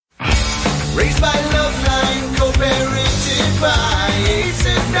Raised by Loveline, co-parented by Ace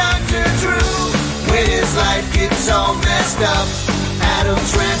and Dr. Drew. When his life gets all messed up,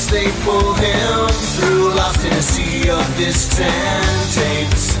 Adam's rants, they pull him through. Lost in a sea of distant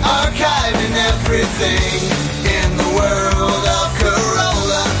tapes, archiving everything in the world of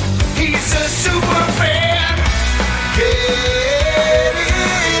Corolla. He's a super fan. Get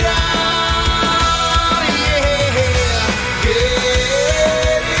it on, yeah. Get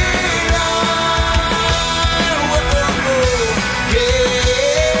it on, whoa. Get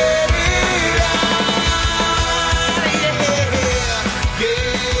it on, yeah. Get it on.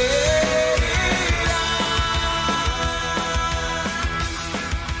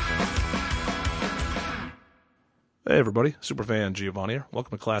 Hey everybody, Superfan Giovanni here.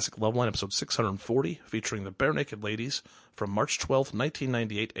 Welcome to Classic Loveline, episode 640, featuring the Barenaked Ladies from March 12th,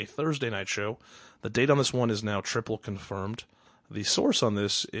 1998, a Thursday night show. The date on this one is now triple confirmed. The source on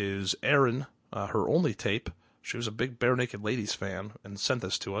this is Erin, her only tape. She was a big Barenaked Ladies fan and sent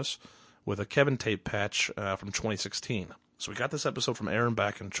this to us with a Kevin tape patch from 2016. So we got this episode from Erin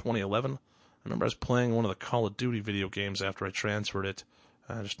back in 2011. I remember I was playing one of the Call of Duty video games after I transferred it.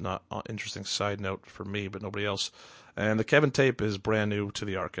 Just not an interesting side note for me, but nobody else. And the Kevin tape is brand new to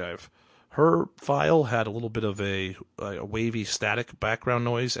the archive. Her file had a little bit of a wavy static background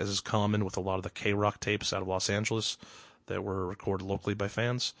noise, as is common with a lot of the K-Rock tapes out of Los Angeles that were recorded locally by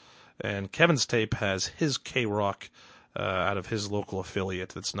fans. And Kevin's tape has his K-Rock out of his local affiliate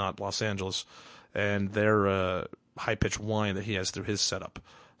that's not Los Angeles, and their high-pitched whine that he has through his setup.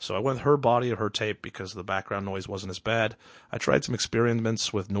 So I went with her body of her tape because the background noise wasn't as bad. I tried some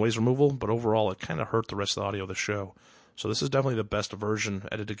experiments with noise removal, but overall it kind of hurt the rest of the audio of the show. So this is definitely the best version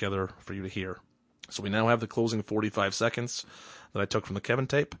edited together for you to hear. So we now have the closing 45 seconds that I took from the Kevin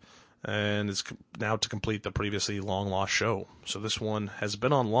tape, and it's now to complete the previously long-lost show. So this one has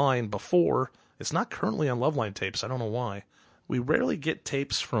been online before. It's not currently on Loveline tapes. I don't know why. We rarely get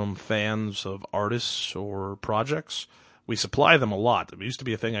tapes from fans of artists or projects. We supply them a lot. It used to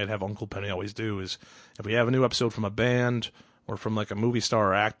be a thing I'd have Uncle Penny always do, is if we have a new episode from a band or from like a movie star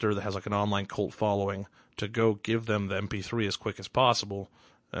or actor that has like an online cult following, to go give them the MP3 as quick as possible,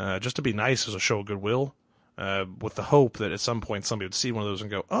 just to be nice as a show of goodwill, with the hope that at some point somebody would see one of those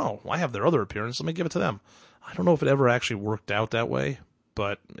and go, oh, I have their other appearance, let me give it to them. I don't know if it ever actually worked out that way,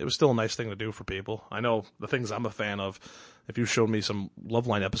 but it was still a nice thing to do for people. I know the things I'm a fan of. If you showed me some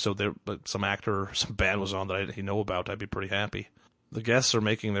Loveline episode there, but some actor or some band was on that I didn't know about, I'd be pretty happy. The guests are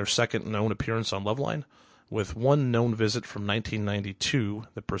making their second known appearance on Loveline, with one known visit from 1992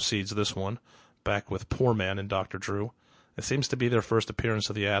 that precedes this one, back with Poor Man and Dr. Drew. It seems to be their first appearance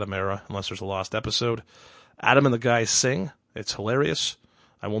of the Adam era, unless there's a lost episode. Adam and the guys sing. It's hilarious.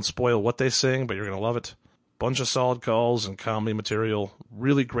 I won't spoil what they sing, but you're going to love it. Bunch of solid calls and comedy material.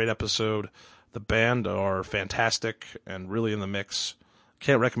 Really great episode. The band are fantastic and really in the mix.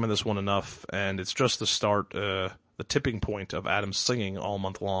 Can't recommend this one enough, and it's just the start, the tipping point of Adam singing all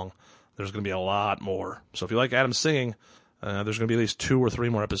month long. There's going to be a lot more. So if you like Adam singing, there's going to be at least 2 or 3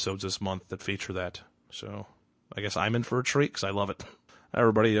 more episodes this month that feature that. So I guess I'm in for a treat because I love it.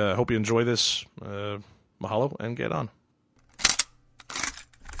 Everybody, hope you enjoy this. Mahalo, and get on.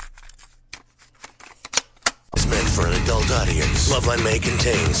 It's meant for an adult audience. Loveline may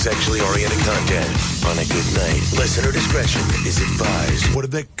contain sexually oriented content. On a good night, listener discretion is advised. What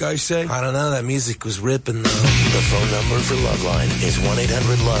did that guy say? I don't know. That music was ripping, though. The phone number for Loveline is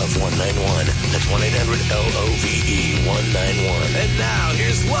 1-800-LOVE-191. That's 1-800-LOVE-191. And now,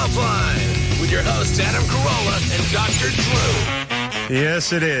 here's Loveline with your hosts, Adam Carolla and Dr. Drew.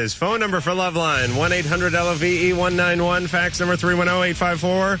 Yes, it is. Phone number for Loveline, 1-800-LOVE-191. Fax number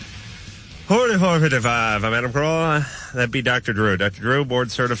 310-854-4455. I'm Adam Carolla. That'd be Dr. Drew. Dr. Drew,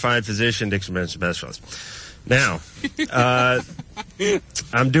 board-certified physician, Dixon specialist. Now,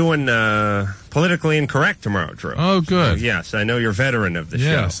 I'm doing Politically Incorrect tomorrow, Drew. Oh, good. So, yes, I know you're a veteran of the show.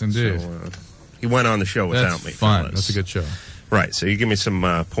 Yes, indeed. So, he went on the show without me. That's fine. Fellas. That's a good show. Right, so you give me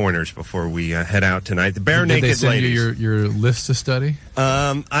some pointers before we head out tonight. The Barenaked Did they send Ladies. you your list to study?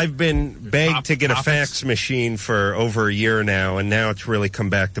 I've been begged to get a fax machine for over a year now, and now it's really come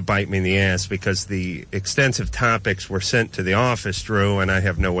back to bite me in the ass because the extensive topics were sent to the office, Drew, and I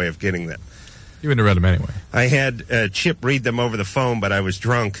have no way of getting them. You wouldn't have read them anyway. I had Chip read them over the phone, but I was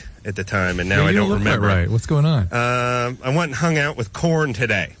drunk at the time, and now I don't remember. Right. What's going on? I went and hung out with Korn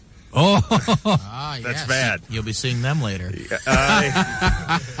today. Oh, that's bad. You'll be seeing them later.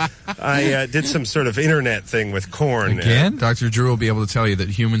 I did some sort of internet thing with Korn. Again? Dr. Drew will be able to tell you that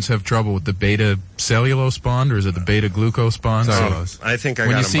humans have trouble with the beta cellulose bond, or is it the beta glucose bond? I think I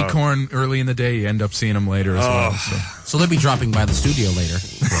when got you see both. Korn early in the day, you end up seeing them later as well. So they'll be dropping by the studio later.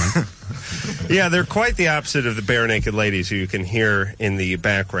 Yeah, they're quite the opposite of the Barenaked Ladies, who you can hear in the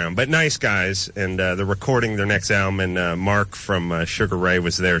background. But nice guys, and they're recording their next album, and Mark from Sugar Ray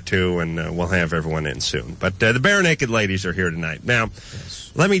was there too, and we'll have everyone in soon. But the Barenaked Ladies are here tonight. Now,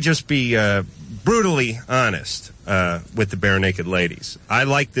 let me just be brutally honest with the Barenaked Ladies. I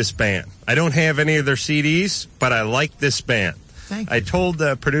like this band. I don't have any of their CDs, but I like this band. Thank you. I told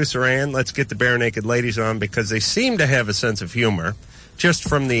producer Ann, let's get the Barenaked Ladies on because they seem to have a sense of humor. Just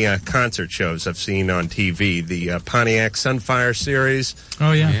from the concert shows I've seen on TV, the Pontiac Sunfire series.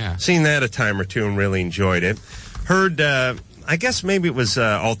 Oh, yeah. Seen that a time or two and really enjoyed it. Heard, I guess maybe it was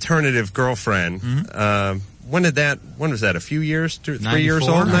Alternative Girlfriend. When was that, a few years? 3 years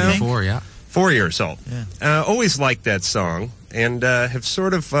old now? 94, yeah. 4 years old. Yeah. Always liked that song and have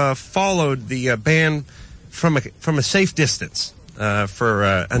sort of followed the band from a safe distance for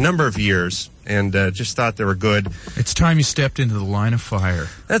a number of years. And just thought they were good. It's time you stepped into the line of fire.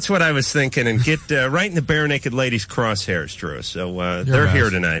 That's what I was thinking, and get right in the Barenaked Ladies' crosshairs, Drew. So they're best.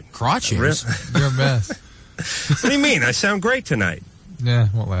 here tonight. Crotchers. You're best. What do you mean? I sound great tonight. Yeah,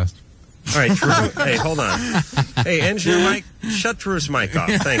 won't last. All right, Drew. Hey, hold on. Hey, engineer Mike, shut Drew's mic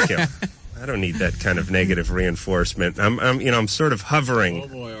off. Thank you. I don't need that kind of negative reinforcement. I'm sort of hovering. Oh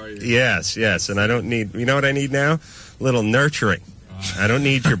boy, are you? Yes, and I don't need. You know what I need now? A little nurturing. I don't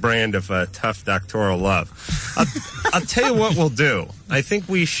need your brand of tough doctoral love. I'll tell you what we'll do. I think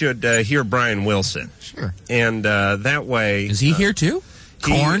we should hear Brian Wilson. Sure. And that way... Is he here too?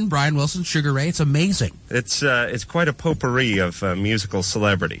 Korn, Brian Wilson, Sugar Ray. It's amazing. It's quite a potpourri of musical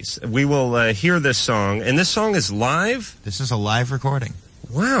celebrities. We will hear this song. And this song is live? This is a live recording.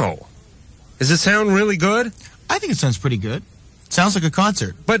 Wow. Does it sound really good? I think it sounds pretty good. Sounds like a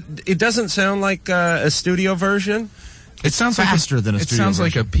concert. But it doesn't sound like a studio version? It sounds faster than a It studio sounds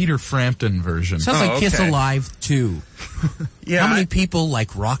like version. a Peter Frampton version. Sounds like Kiss okay. Alive 2. Yeah, How many people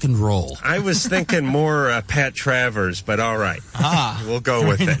like rock and roll? I was thinking more Pat Travers, but all right. We'll go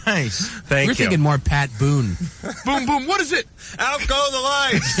with it. Nice. Thank We're you. thinking more Pat Boone. Boom, boom, what is it? Out go the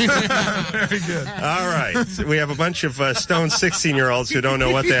lights. Very good. All right. So we have a bunch of stoned 16-year-olds who don't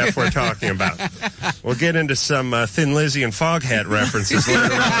know what the F we're talking about. We'll get into some Thin Lizzy and Foghat references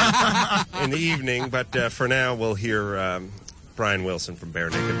later on in the evening, but for now we'll hear Brian Wilson from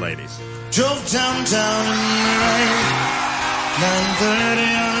Barenaked Ladies. Drove downtown in the rain,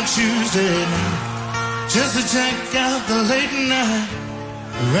 9:30 on a Tuesday night, just to check out the late night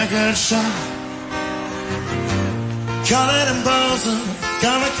record shop. Call it impulsive,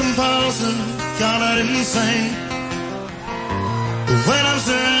 call it compulsive, call it insane. But when I'm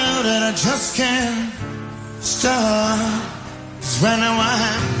surrounded, I just can't stop. 'Cause right now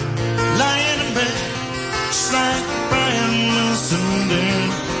I'm lying in bed, just like Brian Wilson did.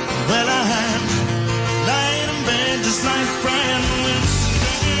 Well, I'm lying in bed just like Brian Wilson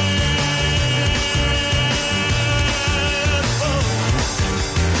did. Oh.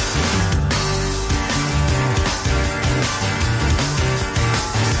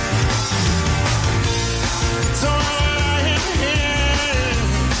 So I'm lying here,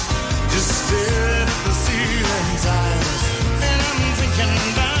 just staring at the ceiling tiles, and I'm thinking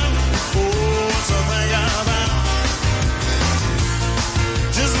about something about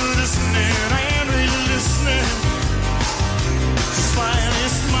just listening and re-listening, smiley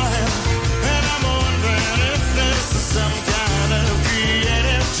smile, and I'm wondering if this is some kind of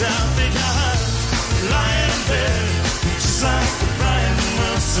creative job, because lying in bed just like Brian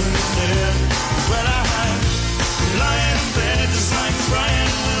Wilson did. Well, I'm lying in bed just like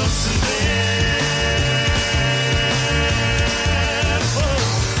Brian Wilson did. Oh.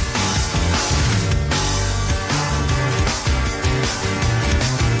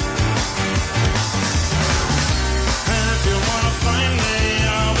 And if you wanna find me,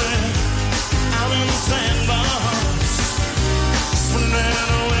 I'll be out in the sandbox, swimming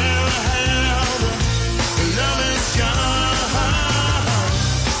away the hell, the love is gone.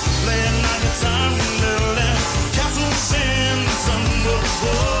 Playing my guitar and building castles in the sun.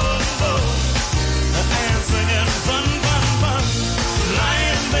 Whoa. And singing fun. Lying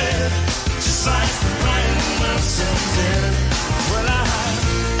in bed, just like Brian Wilson did. Well, I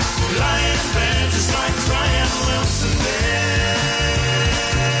lie in bed just like Brian Wilson did.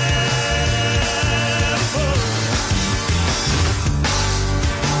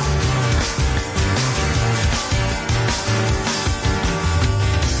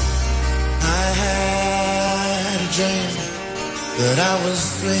 I had a dream that I was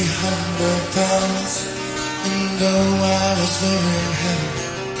 300 pounds, and though I was very heavy,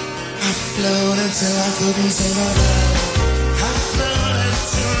 I floated till I couldn't see my ground. I floated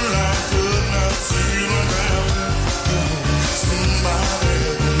till I could not see my ground. Somebody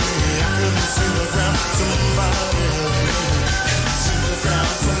help me, I could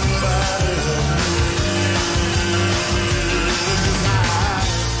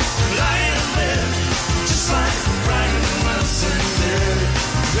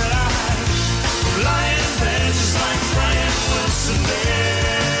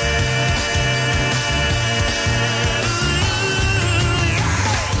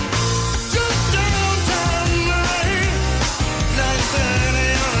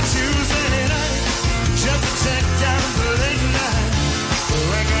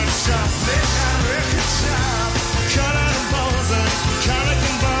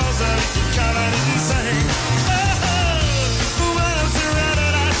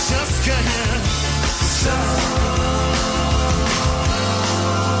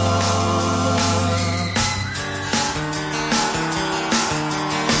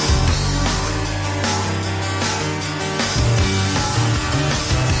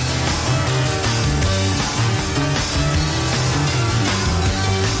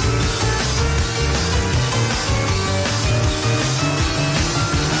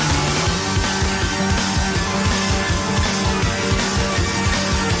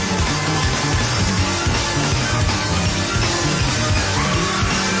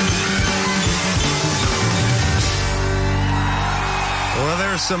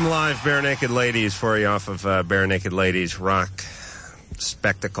some live Barenaked Ladies for you off of Barenaked Ladies Rock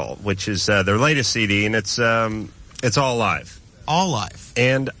Spectacle, which is their latest CD, and it's all live. All live.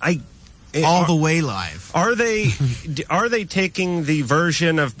 And all the way live. Are they taking the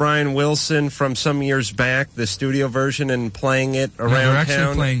version of Brian Wilson from some years back, the studio version, and playing it around they're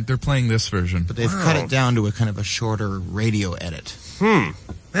actually town? They're playing this version, but they've cut it down to a kind of a shorter radio edit. Man,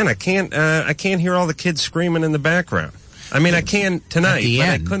 I can't hear all the kids screaming in the background. I mean, I can tonight, but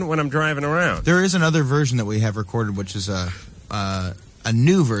I couldn't when I'm driving around. There is another version that we have recorded, which is a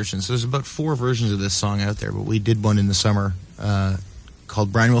new version. So there's about 4 versions of this song out there, but we did one in the summer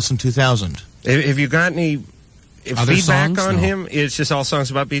called Brian Wilson 2000. Have you got any Other feedback songs? on No. him? It's just all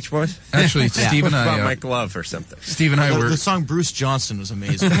songs about Beach Boys? Actually, Steve and about I, Mike Love or something. Steve and I were The song Bruce Johnston was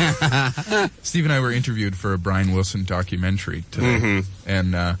amazing. Steve and I were interviewed for a Brian Wilson documentary today,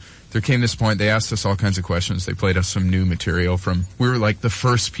 and there came this point. They asked us all kinds of questions. They played us some new material from. We were like the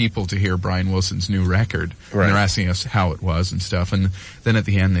first people to hear Brian Wilson's new record. Right. And they're asking us how it was and stuff. And then at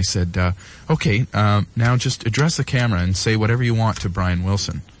the end they said, "Okay, now just address the camera and say whatever you want to Brian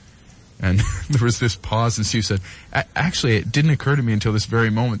Wilson." And there was this pause, and Steve said, "Actually, it didn't occur to me until this very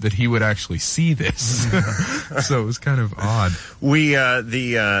moment that he would actually see this." So it was kind of odd.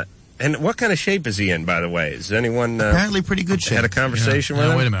 And what kind of shape is he in, by the way? Is anyone Apparently pretty good shape. had a conversation with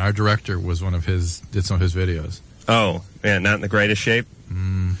No, him? wait a minute. Our director did some of his videos. Oh, yeah, not in the greatest shape.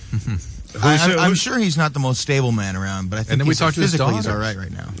 I'm sure he's not the most stable man around, but I think And then we talked to his physically he's daughters. all right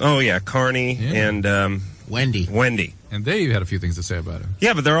right now. Oh yeah, Carney and Wendy. And they had a few things to say about him.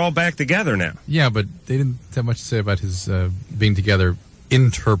 Yeah, but they're all back together now. Yeah, but they didn't have much to say about his being together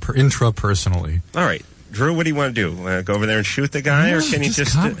intrapersonally. All right, Drew, what do you want to do? Go over there and shoot the guy, or can you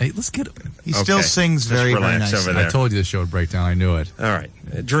just? Hey, let's get. He still sings Just very, very relax nice. over there. I told you the show would break down. I knew it. All right,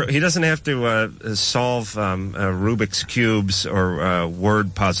 Drew. He doesn't have to solve Rubik's cubes or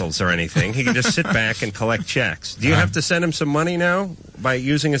word puzzles or anything. He can just sit back and collect checks. Do you have to send him some money now by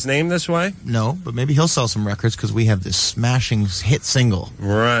using his name this way? No, but maybe he'll sell some records because we have this smashing hit single.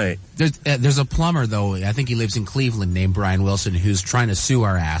 Right. There's a plumber, though. I think he lives in Cleveland, named Brian Wilson, who's trying to sue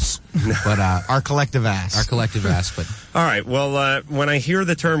our ass. But Our collective ass. our collective ass. But All right. Well, when I hear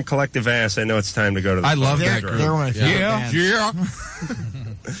the term collective ass, I know it's time to go to the I love phone. that They're group. one of my favorite bands.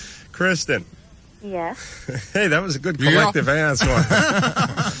 Yeah. Kristen. Yes. Hey, that was a good collective ass one.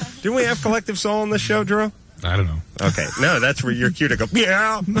 Didn't we have Collective Soul on the show, Drew? I don't know. Okay. No, that's where you're cute to go,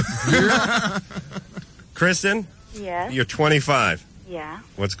 yeah. Kristen, Yes. you're 25. Yeah.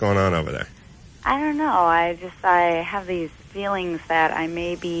 What's going on over there? I don't know. I have these feelings that I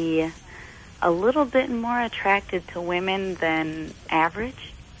may be a little bit more attracted to women than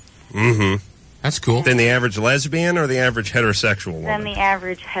average. Mm-hmm. that's cool. Than the average lesbian or the average heterosexual woman? Than the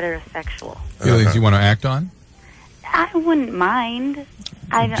average heterosexual. Feelings you want to act on? I wouldn't mind.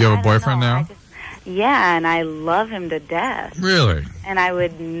 Do you have a boyfriend now? Yeah, and I love him to death. Really? And I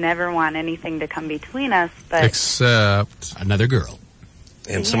would never want anything to come between us, but Except Another girl.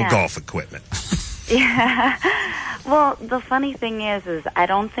 And some Yeah. golf equipment. yeah. Well, the funny thing is I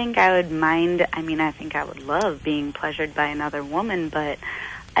don't think I would mind. I mean, I think I would love being pleasured by another woman, but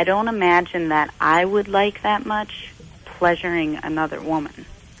I don't imagine that I would like that much pleasuring another woman.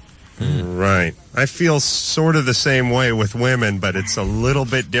 Right. I feel sort of the same way with women, but it's a little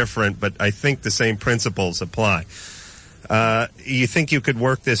bit different, but I think the same principles apply. You think you could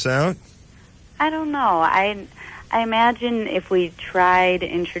work this out? I don't know. I imagine if we tried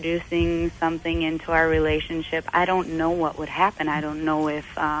introducing something into our relationship, I don't know what would happen. I don't know if...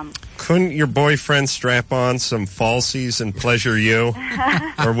 Couldn't your boyfriend strap on some falsies and pleasure you?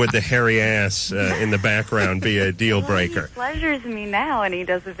 Or would the hairy ass in the background be a deal breaker? He pleasures me now, and he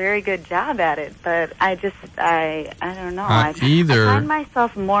does a very good job at it, but I don't know. I find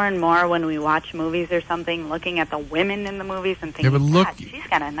myself more and more when we watch movies or something looking at the women in the movies and thinking, God, she's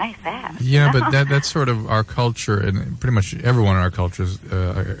got a nice ass. Yeah, but that's sort of our culture, and pretty much everyone in our cultures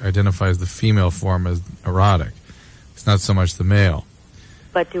identifies the female form as erotic. It's not so much the male.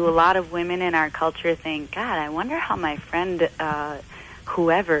 But do a lot of women in our culture think, God, I wonder how my friend,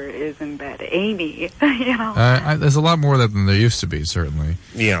 whoever is in bed, Amy, you know? There's a lot more of that than there used to be, certainly.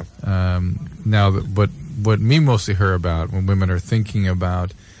 Yeah. Now, what me mostly hear about when women are thinking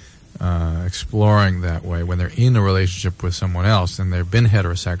about exploring that way, when they're in a relationship with someone else and they've been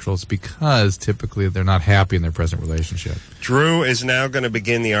heterosexual, it's because typically they're not happy in their present relationship. Drew is now going to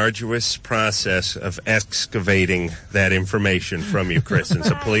begin the arduous process of excavating that information from you, Kristen.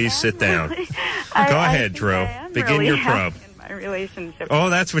 So please sit down. Go ahead, Drew. Begin really your probe. in my relationship. Oh,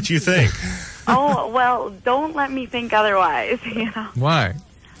 that's what you think. Oh, well, don't let me think otherwise, you know? Why?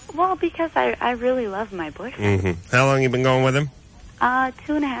 Well, because I really love my boyfriend. How long you been going with him?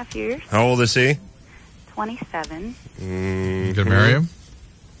 2.5 years. How old is he? 27. You gonna marry him?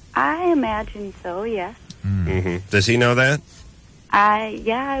 I imagine so, yes. Mm-hmm. Does he know that?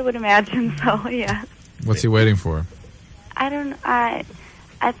 I would imagine so, yes. What's he waiting for?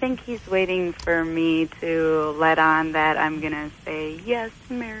 I think he's waiting for me to let on that I'm going to say, yes,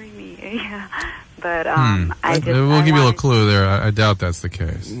 marry me. Yeah. But we'll give you a little clue there. I doubt that's the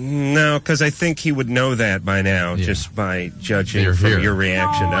case. No, because I think he would know that by now, just by judging from your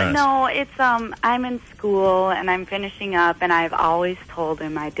reaction to us. No, it's I'm in school and I'm finishing up, and I've always told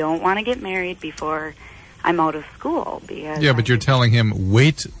him I don't want to get married before I'm out of school. Because but you're telling him,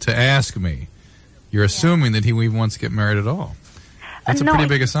 wait to ask me. You're assuming that he wants to get married at all. That's a pretty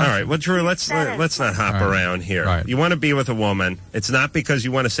big assumption. All right, well, Drew, let's not hop around here. Right. You want to be with a woman. It's not because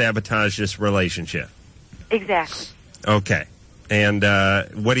you want to sabotage this relationship. Exactly. Okay. And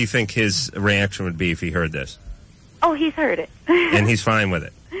what do you think his reaction would be if he heard this? Oh, he's heard it. And he's fine with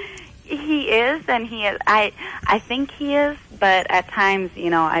it? He is, and he is. I think he is, but at times,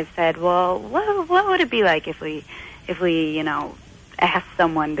 I've said, well, what would it be like if we asked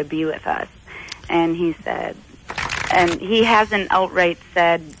someone to be with us? And he said... And he hasn't outright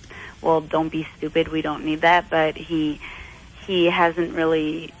said, well, don't be stupid, we don't need that, but he hasn't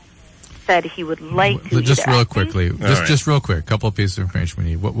really said he would like to. Just either. real quickly, just real quick, a couple of pieces of information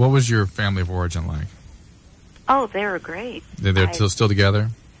we need. What was your family of origin like? Oh, they were great. They're still together?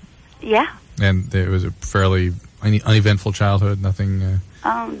 Yeah. And it was a fairly uneventful childhood, nothing...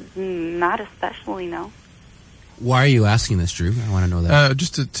 Not especially, no. Why are you asking this, Drew? I want to know that.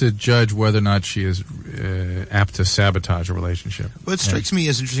 Just to judge whether or not she is apt to sabotage a relationship. Well, it strikes me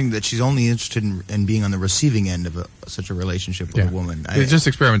as interesting that she's only interested in being on the receiving end of such a relationship with a woman. It's just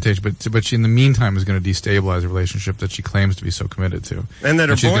experimentation, but she, in the meantime, is going to destabilize a relationship that she claims to be so committed to. And that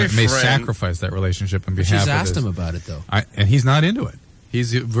her boyfriend may sacrifice that relationship on behalf of She's asked him about it, though. And he's not into it.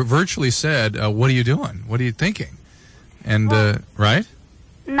 He's virtually said, what are you doing? What are you thinking? And, right?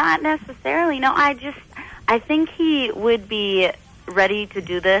 Not necessarily. No, I think he would be ready to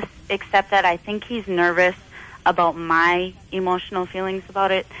do this, except that I think he's nervous about my emotional feelings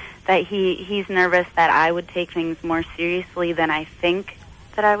about it, that he's nervous that I would take things more seriously than I think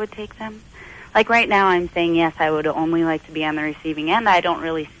that I would take them. Like right now I'm saying, yes, I would only like to be on the receiving end. I don't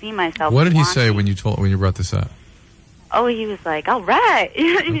really see myself. What did he say when you brought this up? Oh, he was like, all right.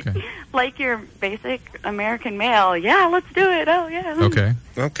 Okay. Like your basic American male. Yeah, let's do it. Oh, yeah.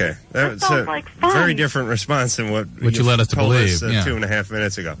 Okay. That sounds like fun. Very different responance than what you led us to believe. 2.5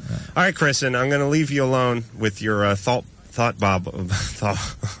 minutes ago. Yeah. All right, Kristen, I'm going to leave you alone with your thought.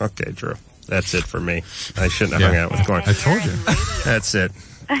 Okay, Drew. That's it for me. I shouldn't have hung out with Glenn. I told you. That's it.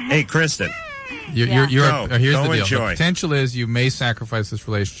 Hey, Kristen. Here's the deal. Enjoy. The potential is you may sacrifice this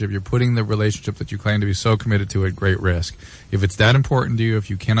relationship. You're putting the relationship that you claim to be so committed to at great risk. If it's that important to you, if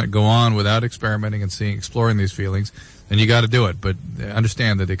you cannot go on without experimenting and exploring these feelings, then you got to do it. But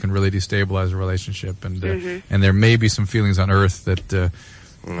understand that it can really destabilize a relationship, and and there may be some feelings on Earth that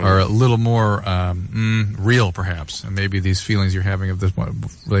are a little more real, perhaps. And maybe these feelings you're having of this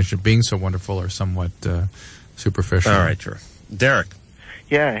relationship being so wonderful are somewhat superficial. All right, Drew. Derek.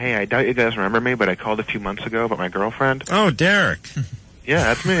 Yeah, hey, I doubt you guys remember me, but I called a few months ago about my girlfriend. Oh, Derek.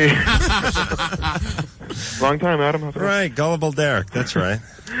 Yeah, that's me. Long time, Adam. How's it going? Right, gullible Derek. That's right.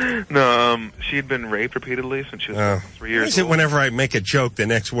 No, she had been raped repeatedly since she was 3 years old. Whenever I make a joke, the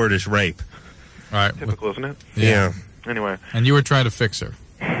next word is rape. All right. Typical, isn't it? Yeah. Anyway. And you were trying to fix her.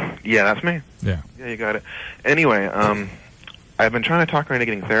 Yeah, that's me. Yeah. Yeah, you got it. Anyway, I've been trying to talk her into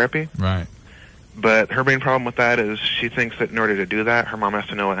getting therapy. Right. But her main problem with that is she thinks that in order to do that, her mom has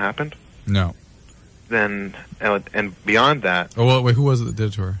to know what happened. No. Then, and beyond that... Oh, well, wait, who was it that did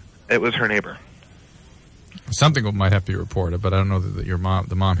it to her? It was her neighbor. Something might have to be reported, but I don't know that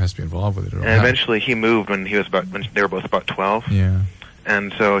the mom has to be involved with it at all. And eventually he moved when they were both about 12. Yeah.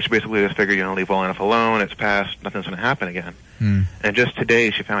 And so she basically just figured, leave well enough alone, it's past, nothing's going to happen again. And just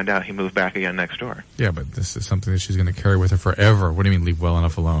today she found out he moved back again next door. Yeah, but this is something that she's going to carry with her forever. What do you mean, leave well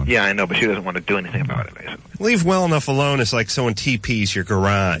enough alone? Yeah, I know, but she doesn't want to do anything about it, basically. Leave well enough alone is like someone TPs your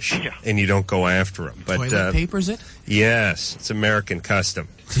garage, and you don't go after them. But, toilet paper's it? Yes, it's American custom.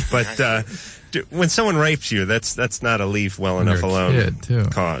 But when someone rapes you, that's not a leave well enough alone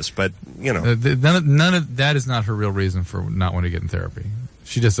cause. But, none of that is not her real reason for not wanting to get in therapy.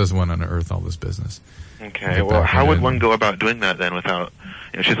 She just doesn't want to unearth all this business. Okay, well, how would one go about doing that then without,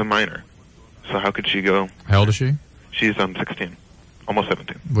 she's a minor. So how could she go? How old is she? She's 16, almost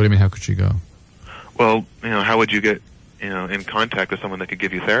 17. What do you mean, how could she go? Well, how would you get, in contact with someone that could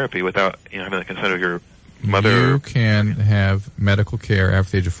give you therapy without, having the consent of your mother? You can have medical care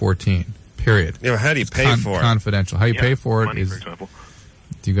after the age of 14. Period. You know, how do you pay for it? Confidential. How you pay for it money, is for example.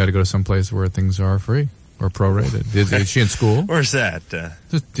 you got to go to some place where things are free or prorated. Is she in school? Where's that?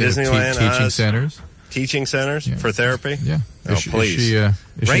 Just, Disneyland, teaching Oz? Teaching Teaching centers Yeah. for therapy? Yeah. Oh, please. Is she in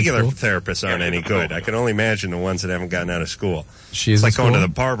Regular school? therapists aren't any good. I can only imagine the ones that haven't gotten out of school. She It's is in like going to school?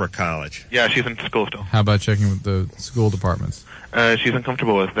 the barber college. Yeah, she's in school still. How about checking with the school departments? She's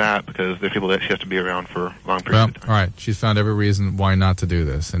uncomfortable with that because there's people that she has to be around for long periods Well, of time. all right. She's found every reason why not to do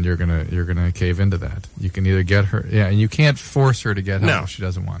this, and you're gonna cave into that. You can either get her, and you can't force her to get help No. if she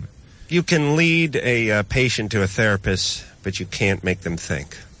doesn't want it. You can lead a patient to a therapist, but you can't make them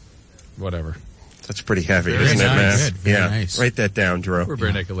think. Whatever. That's pretty heavy, Very isn't it, nice. man? Good. Very Yeah. nice. Write that down, Drew. We're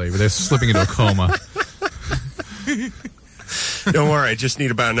Barenaked Ladies. They're slipping into a coma. Don't worry, I just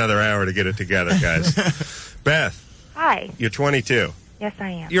need about another hour to get it together, guys. Beth, Hi. you're 22. Yes, I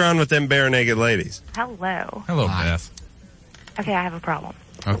am. You're on with them Barenaked Ladies. Hello. Hello, Hi. Beth. Okay, I have a problem.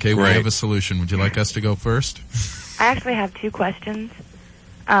 Okay, we Great. have a solution. Would you like us to go first? I actually have two questions.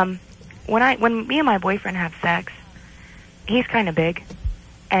 When me and my boyfriend have sex, he's kind of big,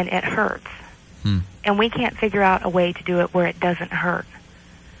 and it hurts. And we can't figure out a way to do it where it doesn't hurt.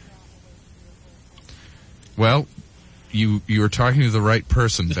 Well, you were talking to the right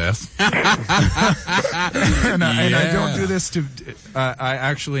person, Beth. and I don't do this to. I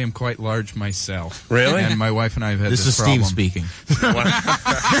actually am quite large myself. Really? And my wife and I have had This this is problem. Steve speaking.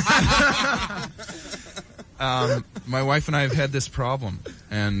 My wife and I have had this problem,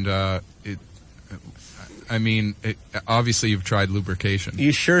 and obviously you've tried lubrication.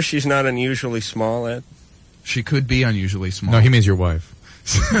 You sure she's not unusually small, Ed? She could be unusually small. No, he means your wife.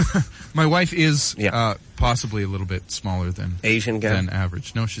 My wife is Yeah. possibly a little bit smaller than Asian guy? than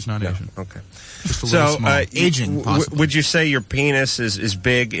average. No, she's not Asian. Okay. Just a little small. Aging, possibly. would you say your penis is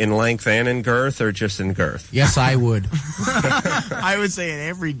big in length and in girth, or just in girth? Yes, I would. I would say in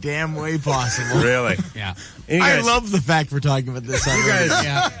every damn way possible. Really? Yeah. And you I guys- love the fact we're talking about this. You guys,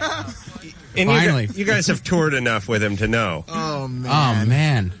 Yeah. and Finally. you guys have toured enough with him to know. Oh man. Oh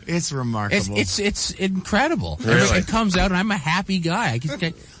man, It's remarkable. it's incredible. Really? It comes out, and I'm a happy guy.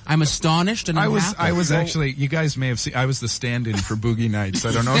 I'm astonished, and I'm happy. I was actually. You guys may have seen. I was the stand-in for Boogie Nights.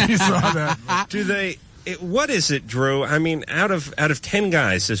 I don't know if you saw that. Do they? What is it, Drew? I mean, out of 10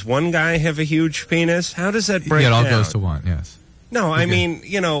 guys, does one guy have a huge penis? How does that break Yeah, it all down? goes to one. Yes. No, I mean,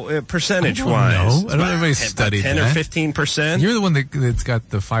 percentage-wise. I don't know. I haven't about studied 10 or that. 15%. You're the one that's got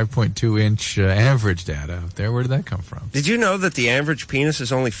the 5.2-inch average data out there. Where did that come from? Did you know that the average penis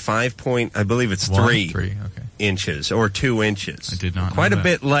is only 5 point? I believe it's 3 3. Okay. inches or 2 inches. I did not know Quite a that.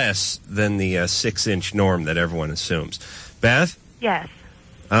 bit less than the 6-inch norm that everyone assumes. Beth, Yes.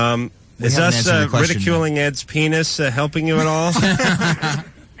 is haven't us answered the question ridiculing Ed's penis helping you at all?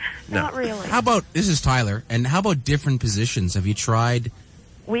 Not really. How about this is Tyler? And how about different positions? Have you tried?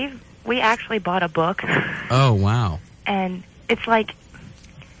 We actually bought a book, Oh wow. and it's like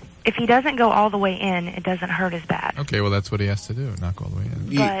if he doesn't go all the way in, it doesn't hurt as bad. Okay, well, that's what he has to do. Not go all the way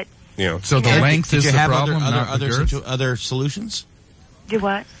in. But So the Yeah. length Did is you the have problem, not the other girth? other solutions? do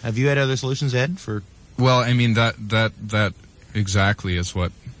what? Have you had other solutions, Ed? For Well, I mean that exactly is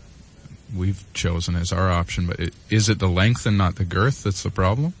what we've chosen as our option. But is it the length and not the girth that's the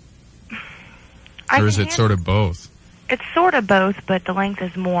problem, or is it sort of both? It's sort of both, but the length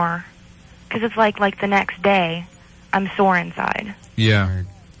is more. Because it's like the next day, I'm sore inside. Yeah.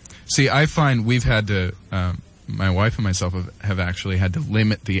 See, I find we've had to. My wife and myself have actually had to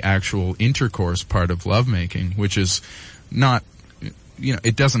limit the actual intercourse part of lovemaking, which is not.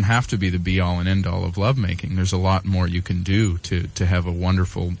 It doesn't have to be the be-all and end-all of lovemaking. There's a lot more you can do to have a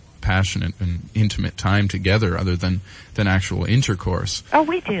wonderful, passionate, and intimate time together other than actual intercourse. Oh,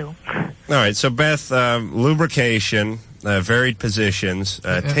 we do. All right, so Beth, lubrication, varied positions.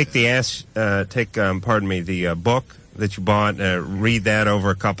 Take the book that you bought. Read that over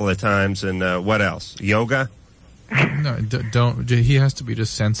a couple of times, and what else? Yoga. No, don't. He has to be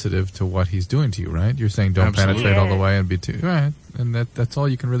just sensitive to what he's doing to you, right? You're saying don't Absolutely. penetrate all the Yeah. way and be too right, and that's all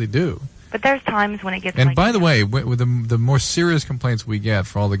you can really do. But there's times when it gets. And like, by the way, with the more serious complaints we get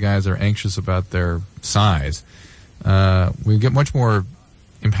for all the guys that are anxious about their size, we get much more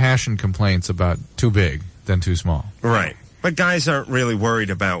impassioned complaints about too big than too small. Right. But guys aren't really worried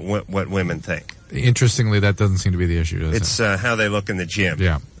about what women think. Interestingly, that doesn't seem to be the issue, does It's it? how they look in the gym.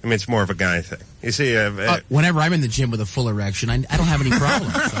 Yeah. I mean, it's more of a guy thing. You see, Whenever I'm in the gym with a full erection, I don't have any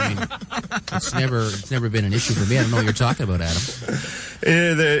problems. I mean, it's never been an issue for me. I don't know what you're talking about, Adam.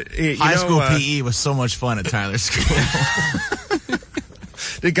 high school PE was so much fun at Tyler's school.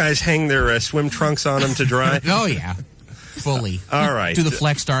 the guys hang their swim trunks on them to dry. Oh yeah, Fully. All right. Do the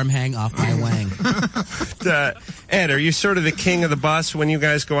flexed arm hang off my wang. Ed, are you sort of the king of the bus when you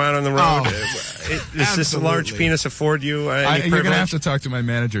guys go out on the road? Does this large penis afford you any You're going to have privilege? to talk to my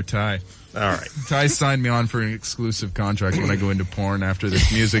manager, Ty. All right. Ty signed me on for an exclusive contract when I go into porn after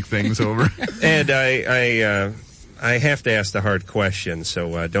this music thing's over. Ed, I have to ask the hard question,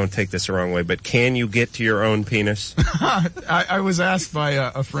 so don't take this the wrong way, but can you get to your own penis? I was asked by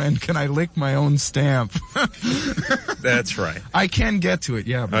a friend, can I lick my own stamp? That's right. I can get to it,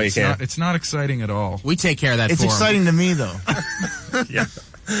 yeah, but it's not exciting at all. We take care of that It's for him. exciting to me, though. Yeah.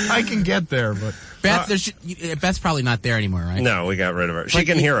 I can get there, but... Beth, Beth's probably not there anymore, right? No, we got rid of her. She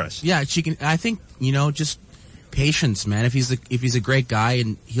can hear us. Yeah, she can. I think, just patience, man. If he's a great guy,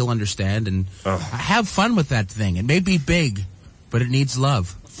 and he'll understand, and have fun with that thing. It may be big, but it needs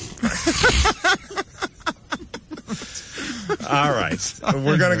love. All right.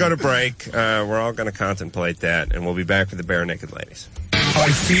 We're going to go to break. We're all going to contemplate that, and we'll be back with the Barenaked Ladies. I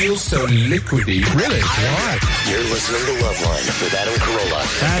feel so liquidy. Really? Why? You're listening to Loveline with Adam Carolla.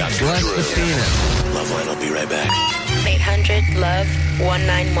 God bless the penis. Loveline will be right back.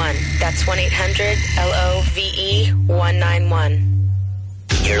 800-LOVE-191. That's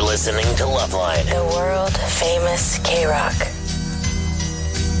 1-800-LOVE-191. You're listening to Loveline. The world famous K-Rock.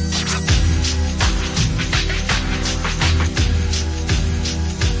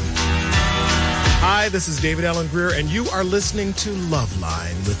 Hi, this is David Allen Greer, and you are listening to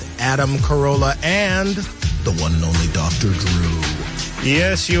Loveline with Adam Carolla and the one and only Dr. Drew.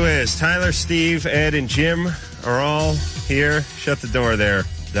 Yes, you is. Tyler, Steve, Ed, and Jim are all here. Shut the door there,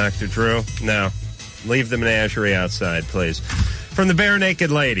 Dr. Drew. No, leave the menagerie outside, please. From the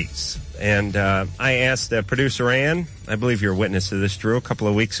Barenaked Ladies. And I asked producer Ann, I believe you're a witness to this, Drew, a couple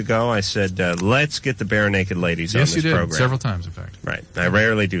of weeks ago. I said, let's get the Barenaked Ladies on this program. Yes, you did. Several times, in fact. Right. I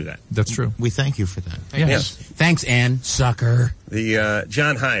rarely do that. That's true. We thank you for that. Yes. Thanks, Ann. Sucker. The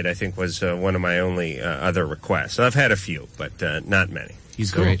John Hyde, I think, was one of my only other requests. So I've had a few, but not many.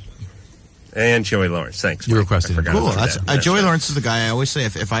 He's great. And Joey Lawrence. Thanks. You requested him. Cool. Joey Lawrence is the guy I always say,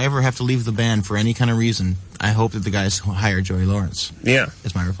 if I ever have to leave the band for any kind of reason, I hope that the guys hire Joey Lawrence. Yeah.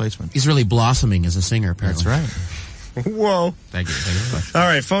 As my replacement. He's really blossoming as a singer, apparently. That's right. Whoa. Thank you. Thank you very much. All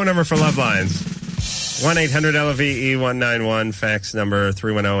right, phone number for Love Lines. 1-800-LOVE-191, fax number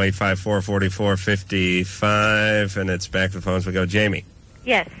 310-854-4455, and it's back to the phones. We go, Jamie.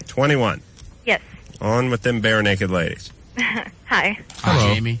 Yes. 21. Yes. On with them Barenaked Ladies. Hi.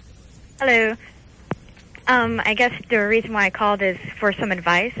 Hi, Jamie. Hello. I guess the reason why I called is for some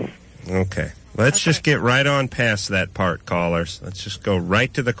advice. Okay. Let's just get right on past that part, callers. Let's just go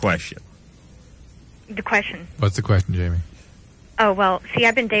right to the question. The question. What's the question, Jamie? Oh, well, see,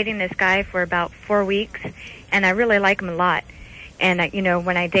 I've been dating this guy for about 4 weeks, and I really like him a lot. And,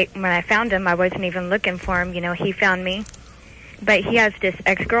 when I found him, I wasn't even looking for him. He found me. But he has this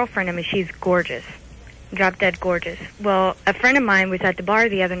ex-girlfriend, and she's gorgeous. Drop-dead gorgeous. Well, a friend of mine was at the bar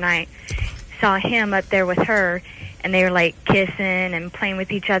the other night, saw him up there with her, and they were, kissing and playing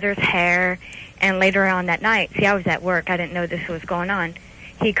with each other's hair. And later on that night, see, I was at work. I didn't know this was going on.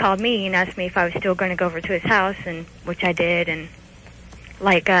 He called me and asked me if I was still going to go over to his house, and which I did. And,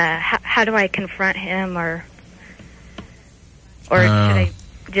 how do I confront him, or should I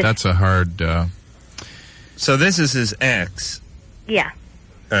just... That's a hard... So this is his ex. Yeah.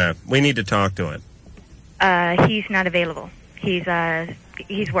 We need to talk to him. He's not available. He's working.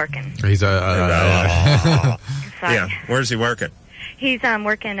 He's Sorry. Yeah. Where's he working? He's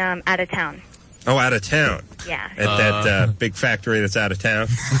working out of town. Oh, out of town. Yeah. At that big factory that's out of town.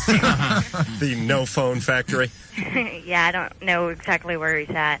 The no phone factory. Yeah, I don't know exactly where he's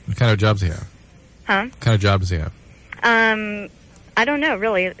at. What kind of jobs does he have? Huh? What kind of job does he have? I don't know,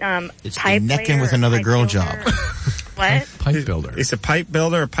 really. It's pipe the necking layer, with another pipe girl builder. job. What? Pipe builder. He's a pipe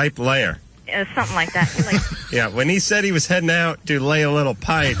builder or pipe layer? Something like that. Yeah, when he said he was heading out to lay a little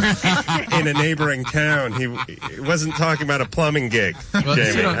pipe in a neighboring town, he wasn't talking about a plumbing gig, Well,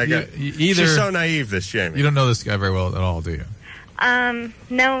 Jamie. She's so naive, this Jamie. You don't know this guy very well at all, do you?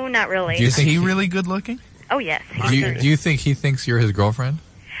 No, not really. Is he really good looking? Oh, yes. Do you think he thinks you're his girlfriend?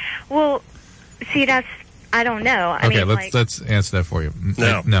 Well, see, I don't know. Let's answer that for you.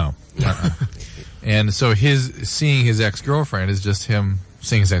 No. No. And so seeing his ex-girlfriend is just him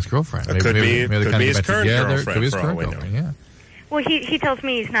seeing his ex-girlfriend. Could be his current girlfriend. Could be his for all current we know. girlfriend, yeah. Well, he tells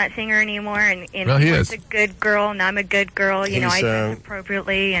me he's not seeing her anymore, and Well, he he's is. a good girl, and I'm a good girl. I dress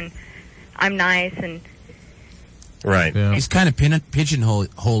appropriately, and I'm nice, and... Right. Yeah. He's kind of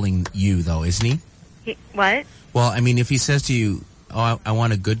pigeonholing you, though, isn't he? What? Well, I mean, if he says to you, "Oh, I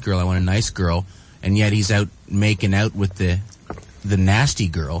want a good girl, I want a nice girl," and yet he's out making out with the nasty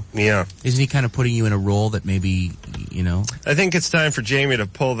girl, yeah, isn't he kind of putting you in a role that maybe you know. I think it's time for Jamie to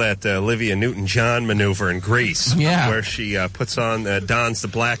pull that Olivia Newton-John maneuver in Grease. Yeah. Where she puts on, dons the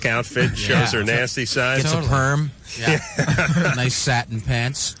black outfit, shows her nasty side. Gets a perm. Yeah. Nice satin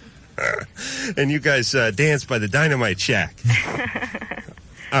pants. And you guys dance by the Dynamite Shack.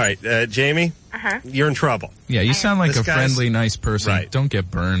 All right, Jamie, you're in trouble. Yeah, you sound like This a friendly, nice person. Right. Don't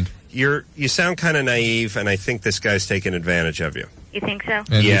get burned. You sound kind of naive, and I think this guy's taking advantage of you. You think so?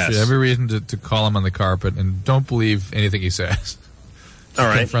 And Yes. you should have every reason to call him on the carpet, and don't believe anything he says. All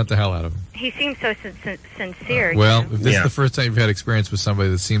right. Confront the hell out of him. He seems so sincere. Well, you know? if this is the first time you've had experience with somebody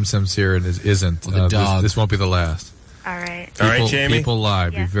that seems sincere and isn't, Well, the dog. This won't be the last. All right. All right, Jamie? People lie.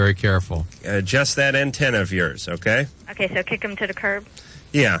 Yeah. Be very careful. Just that antenna of yours, okay? Okay, so kick him to the curb.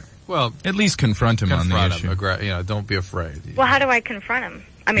 Yeah. Well, At least confront him on the confront issue. him. Don't be afraid. Well, how do I confront him?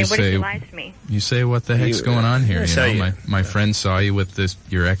 I mean, You what if he say- lies to me? You say, what the heck's going on here? Say You know, it. my friend saw you with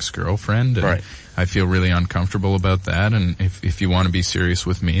your ex-girlfriend, and Right. I feel really uncomfortable about that, and if you want to be serious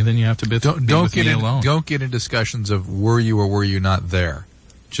with me, then you have to be Don't with get me in. alone. Don't get in discussions of were you or were you not there.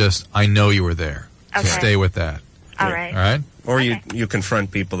 Just I know you were there. Okay. So stay with that. All right. All right. Or Okay. you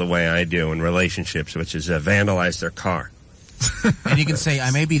confront people the way I do in relationships, which is vandalize their car. And you can say, I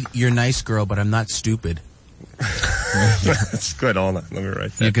may be your nice girl, but I'm not stupid. That's good. Hold on. Let me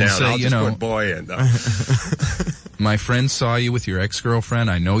write that You can down. say, I'll you just know- put boy in, though. My friend saw you with your ex-girlfriend.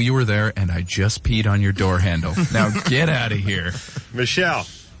 I know you were there, and I just peed on your door handle. Now get out of here. Michelle,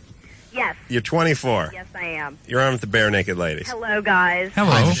 Yes. you're 24. Yes, I am. You're on with the Barenaked Ladies. Hello, guys.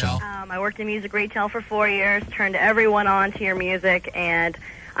 Hello. Hi, Michelle. I worked in music retail for 4 years, turned everyone on to your music, and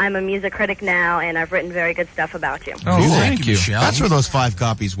I'm a music critic now, and I've written very good stuff about you. Oh, thank you. Michelle. That's where those 5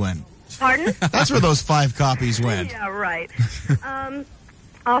 copies went. Pardon? That's where those 5 copies went. Yeah, right.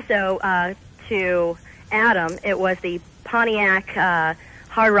 Also, to Adam, it was the Pontiac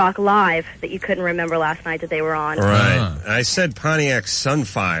Hard Rock Live that you couldn't remember last night that they were on. Right. I said Pontiac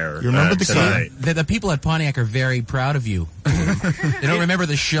Sunfire. You remember the tonight. The people at Pontiac are very proud of you. They don't remember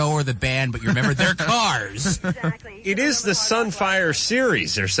the show or the band, but you remember their cars. Exactly. It is the Sunfire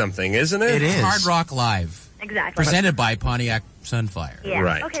series or something, isn't it? It is. Hard Rock Live. Exactly. Presented by Pontiac Sunfire. Yeah.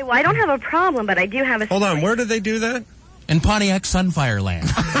 Right. Okay, well, I don't have a problem, but I do have a... Hold on. Where did they do that? In Pontiac Sunfire Land.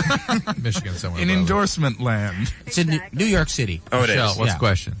 Michigan somewhere. In by the way. endorsement land. It's in New York City. Oh, it Michelle, is. what's Yeah. the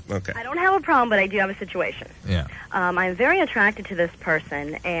question? Okay. I don't have a problem, but I do have a situation. Yeah. I'm very attracted to this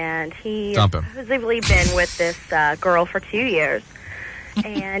person, and he Dump him. has supposedly been with this girl for 2 years,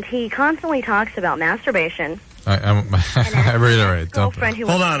 and he constantly talks about masturbation. I reiterate. Dump Girlfriend him.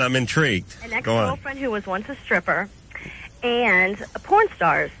 who Hold was on. I'm intrigued. an Go on. ex-girlfriend who was once a stripper, and porn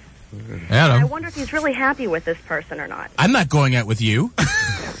stars. I Adam. wonder if he's really happy with this person or not. I'm not going out with you.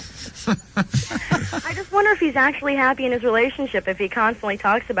 I just wonder if he's actually happy in his relationship if he constantly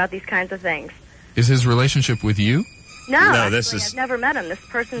talks about these kinds of things. Is his relationship with you? No, No, this actually, is- I've never met him. This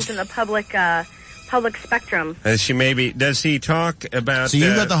person's in the public spectrum. Does he talk about... So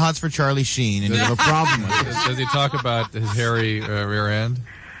you've got the hots for Charlie Sheen, and you have a problem with it. Does he talk about his hairy rear end?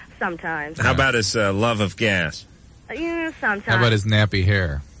 Sometimes. How about his love of gas? Yeah, sometimes. How about his nappy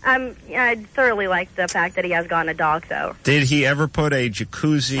hair? I thoroughly like the fact that he has gotten a dog, though. Did he ever put a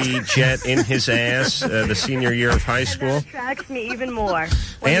jacuzzi jet in his ass the senior year of high school? That attracts me even more.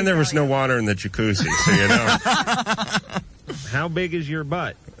 And there was no water in the jacuzzi, so you know. How big is your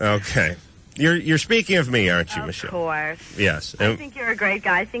butt? Okay. You're speaking of me, aren't you, Of Michelle? course. Yes. I think you're a great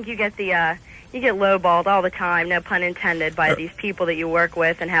guy. I think you get you get lowballed all the time, no pun intended, by these people that you work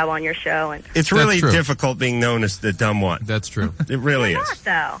with and have on your show. And It's really That's true. difficult being known as the dumb one. That's true. It really you're is.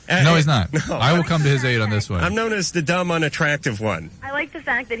 not, though. No, he's not. No. I will come to his aid on this one. I'm known as the dumb, unattractive one. I like the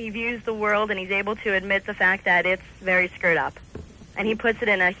fact that he views the world and he's able to admit the fact that it's very screwed up. And he puts it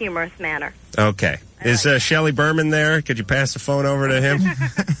in a humorous manner. Okay. Is Shelley Berman there? Could you pass the phone over to him?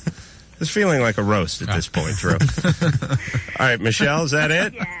 It's feeling like a roast at this point, Drew. All right, Michelle, is that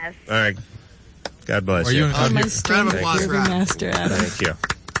it? Yes. All right. God bless Are you. you Oh, my here? strength, you're the master, Adam. Thank you.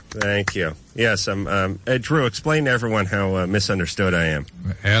 Thank you. Yes, Drew, explain to everyone how misunderstood I am.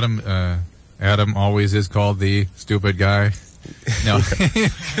 Adam always is called the stupid guy. No,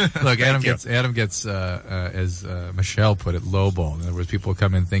 look, Adam you. gets as Michelle put it, lowball. In other words, people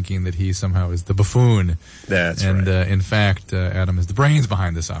come in thinking that he somehow is the buffoon. That's and right. In fact, Adam is the brains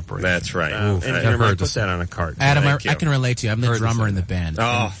behind this operation. That's right. Oof, And that you might hurt put to that say. on a card. Adam, Thank I you. can relate to you. I'm the Heard to drummer say in the that. band.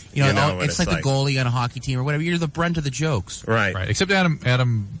 Oh, And, you know, what it's like the goalie on a hockey team or whatever. You're the brunt of the jokes. Right. Right. Except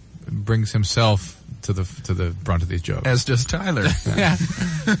Adam brings himself to the brunt of these jokes. As does Tyler. Yeah.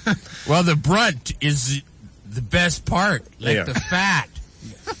 Well, the brunt is the best part, like Yeah. the fat.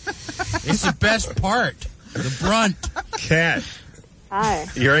 It's the best part. The brunt. Cat, Hi.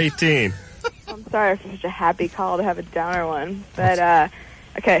 you're 18. I'm sorry for such a happy call to have a downer one, but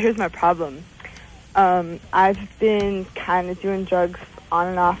okay, here's my problem. I've been kind of doing drugs on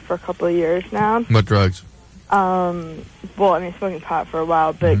and off for a couple of years now. What drugs? Well, I mean, smoking pot for a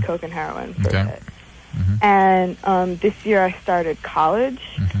while, but coke and heroin for a bit. And this year I started college,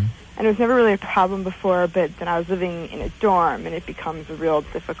 and it was never really a problem before, but then I was living in a dorm, and it becomes a real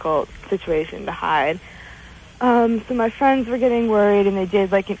difficult situation to hide. So my friends were getting worried, and they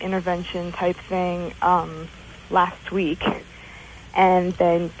did like an intervention type thing last week. And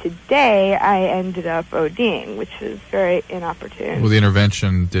then today I ended up ODing, which is very inopportune. Well, the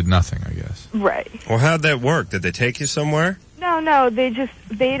intervention did nothing, I guess. Right. Well, how'd that work? Did they take you somewhere? No, they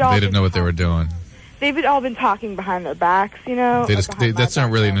didn't know what they were doing. They've all been talking behind their backs, you know. That's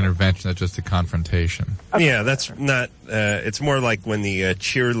not really an intervention. That's just a confrontation. Okay. Yeah, that's not. It's more like when the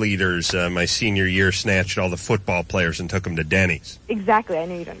cheerleaders my senior year snatched all the football players and took them to Denny's. Exactly. I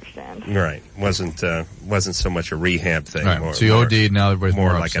knew you'd understand. Right. Wasn't so much a rehab thing. Right. So you OD'd, now everybody's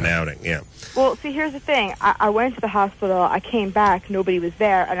more like upset. an outing. Yeah. Well, see, here's the thing. I went to the hospital. I came back. Nobody was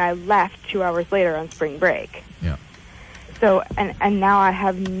there, and I left 2 hours later on spring break. Yeah. So and now I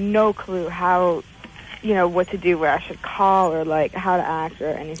have no clue how. You know, what to do, where I should call, or, like, how to act, or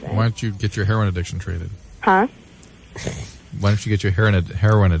anything. Why don't you get your heroin addiction treated? Huh? Why don't you get your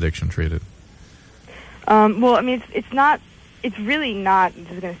heroin addiction treated? Well, I mean, it's really not,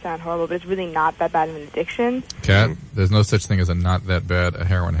 this is going to sound horrible, but it's really not that bad of an addiction. Kat, there's no such thing as a not that bad a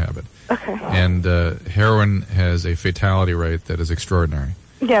heroin habit. Okay. And heroin has a fatality rate that is extraordinary.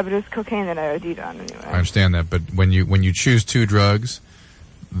 Yeah, but it was cocaine that I OD'd on anyway. I understand that, but when you choose two drugs,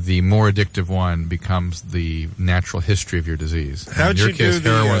 the more addictive one becomes the natural history of your disease. In your case,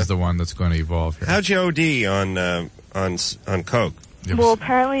 heroin is the one that's going to evolve here. How'd you OD on coke? Well,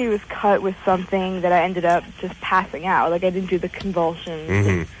 apparently it was cut with something that I ended up just passing out. Like, I didn't do the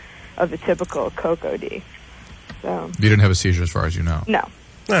convulsions of the typical coke OD. So you didn't have a seizure as far as you know? No. All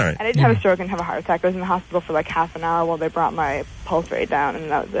right. I didn't have a stroke and have a heart attack. I was in the hospital for like half an hour while they brought my pulse rate down,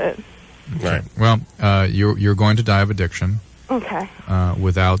 and that was it. Right. Well, you're going to die of addiction. Okay.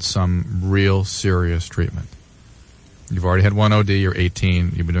 Without some real serious treatment. You've already had one OD, you're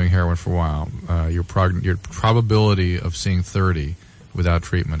 18, you've been doing heroin for a while. Your probability of seeing 30 without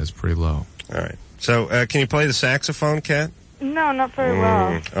treatment is pretty low. All right. So, can you play the saxophone, Kat? No, not very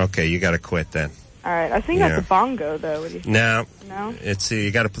well. Okay, you got to quit then. All right. I was thinking about the bongo, though. What do you think? No. No? It's you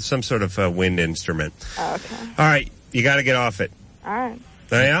got to put some sort of wind instrument. Oh, okay. All right. You got to get off it. All right.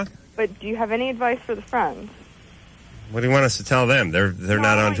 There you are? But do you have any advice for the friends? What do you want us to tell them? They're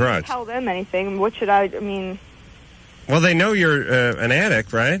not on drugs. Tell them anything. What should I mean? Well, they know you're an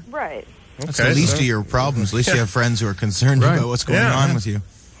addict, right? Right. Okay, that's the least of your problems. At least you have friends who are concerned about what's going on with you.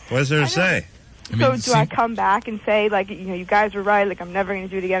 What is there to say? So do I come back and say, like, you guys were right, like, I'm never going to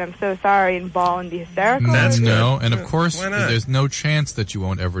do it again, I'm so sorry, and bawl and be hysterical? No, and of course, there's no chance that you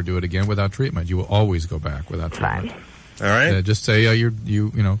won't ever do it again without treatment. You will always go back without treatment. All right. Just say you're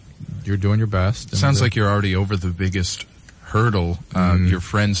doing your best. Sounds like you're already over the biggest hurdle. Your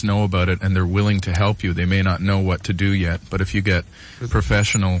friends know about it, and they're willing to help you. They may not know what to do yet, but if you get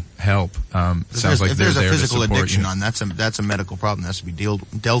professional help, it sounds like they're there to support you. If there's a physical addiction on, that's a medical problem that has to be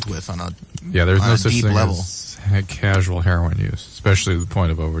dealt with on a there's no such deep thing level. as casual heroin use, especially to the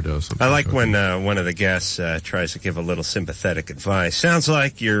point of overdose. I like when one of the guests tries to give a little sympathetic advice. Sounds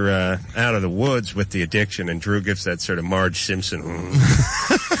like you're out of the woods with the addiction, and Drew gives that sort of Marge Simpson.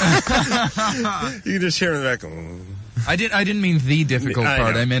 You just hear in the back. I didn't mean the difficult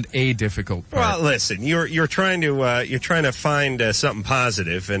part. I meant a difficult part. Well, listen, you're trying to find something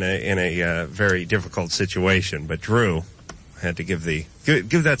positive in a very difficult situation. But Drew had to give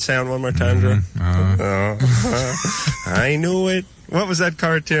that sound one more time, Drew. I knew it. What was that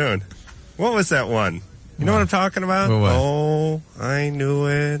cartoon? What was that one? You know what I'm talking about? What? Oh, I knew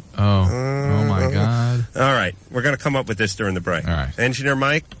it. Oh my God! All right, we're going to come up with this during the break. All right, Engineer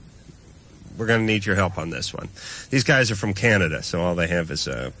Mike. We're going to need your help on this one. These guys are from Canada, so all they have is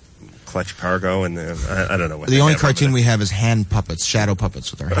clutch cargo, and I don't know what. The only cartoon we have is hand puppets, shadow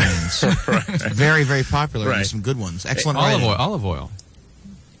puppets with our hands. Right. Very, very popular. Right. There's some good ones. Excellent olive oil.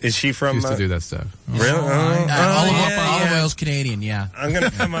 Is she from? Used to do that stuff. Really? Olive oil's Canadian. Yeah. I'm going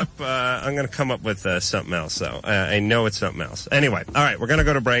to come up. I'm going to come up with something else. So I know it's something else. Anyway, all right, we're going to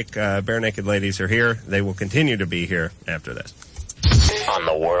go to break. Barenaked Ladies are here. They will continue to be here after this. On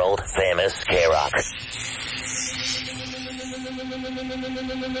the world famous K-Rock.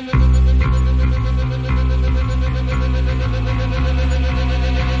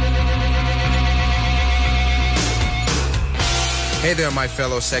 Hey there, my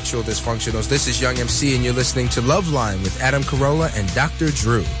fellow sexual dysfunctionals. This is Young MC, and you're listening to Love Line with Adam Carolla and Dr.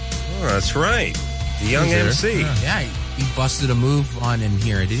 Drew. Oh, that's right. The young MC. Yeah, he busted a move on in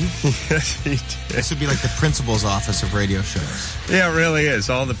here, did he? Yes, he did. This would be like the principal's office of radio shows. Yeah, it really is.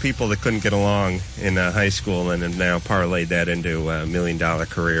 All the people that couldn't get along in high school and have now parlayed that into $1 million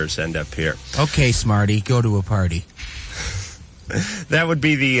careers end up here. Okay, Smarty, go to a party. That would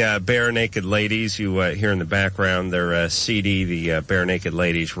be the Barenaked Ladies. You hear in the background their CD, the Barenaked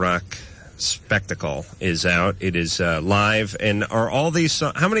Ladies Rock Spectacle, is out. It is live. And are all these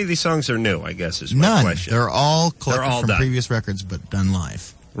how many of these songs are new, I guess, is my question. They're all collected from done. previous records, but done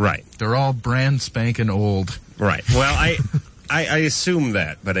live. Right. They're all brand spanking old. Right. Well, I assume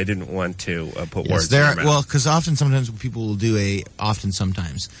that, but I didn't want to put words in your mouth. Well, because sometimes people will do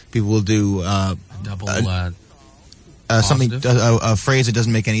people will do double something, a phrase that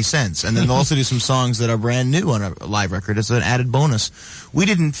doesn't make any sense, and then they'll also do some songs that are brand new on a live record as an added bonus. We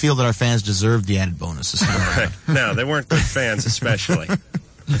didn't feel that our fans deserved the added bonus this time around. No, they weren't good fans, especially.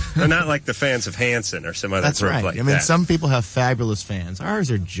 They're not like the fans of Hanson or some other That's group right. like I mean, that. some people have fabulous fans. Ours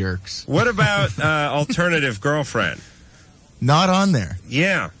are jerks. What about Alternative Girlfriend? Not on there.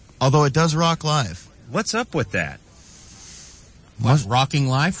 Yeah. Although it does rock live. What's up with that? What, rocking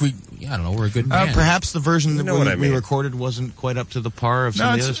live? I don't know. We're a good band. Perhaps the version that we mean. recorded wasn't quite up to the par of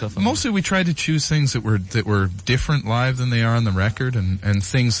some of the other stuff. Mostly we tried to choose things that were different live than they are on the record, and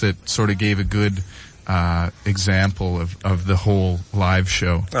things that sort of gave a good example of the whole live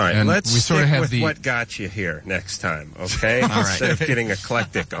show. All right, and let's we sort of stick had with what got you here next time, okay? All right. Instead of getting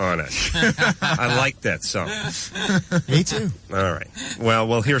eclectic on it. I like that song. Me too. All right. Well,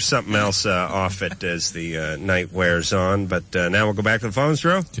 we'll hear something else off it as the night wears on, but now we'll go back to the phones,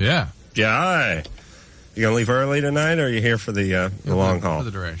 Drew? Yeah. Yeah. You gonna leave early tonight, or are you here for the long haul? For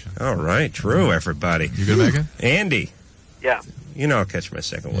the duration. All right, Drew, everybody. You gonna make it? Andy. Yeah. You know I'll catch my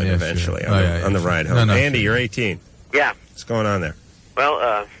second wind Yeah, eventually sure. on the ride home. No, Andy, sure. you're 18. Yeah. What's going on there?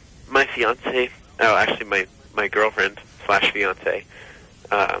 Well, my fiance, actually my girlfriend / fiance,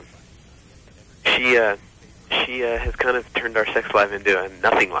 she has kind of turned our sex life into a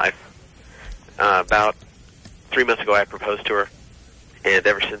nothing life. About 3 months ago, I proposed to her, and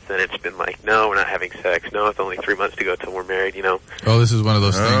ever since then, it's been like, no, we're not having sex. No, it's only 3 months to go till we're married. You know. Oh, this is one of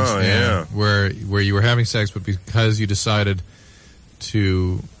those things. Oh, yeah. Where you were having sex, but because you decided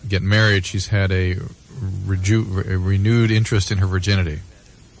to get married, she's had a renewed interest in her virginity.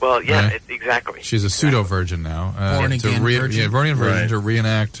 Well, yeah, Right? exactly. She's a pseudo-virgin now. Born again virgin. Yeah, born again virgin Right. to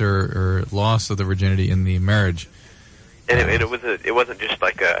reenact her loss of the virginity in the marriage. And it wasn't just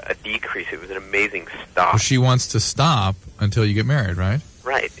like a decrease. It was an amazing stop. Well, she wants to stop until you get married, right?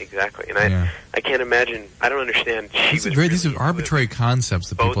 Right, exactly. And Yeah. I can't imagine. I don't understand. These are arbitrary concepts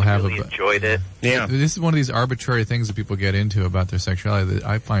that people have. Really enjoyed it. Yeah. This is one of these arbitrary things that people get into about their sexuality that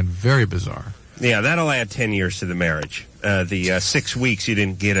I find very bizarre. Yeah, that'll add 10 years to the marriage. The 6 weeks you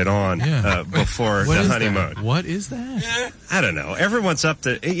didn't get it on before What the is honeymoon. that? What is that? I don't know. Everyone's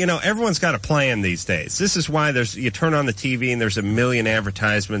everyone's got a plan these days. This is why you turn on the TV and there's a million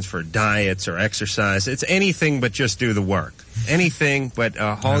advertisements for diets or exercise. It's anything but just do the work. Anything but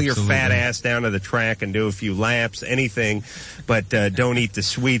haul your fat ass down to the track and do a few laps. Anything but don't eat the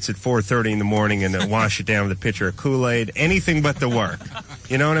sweets at 4:30 in the morning and wash it down with a pitcher of Kool-Aid. Anything but the work.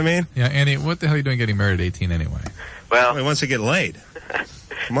 You know what I mean? Yeah, Andy, what the hell are you doing getting married at 18 anyway? Well, he wants to get laid.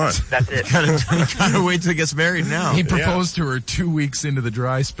 Come on. That's it. Gotta wait till he gets married now. He proposed to her 2 weeks into the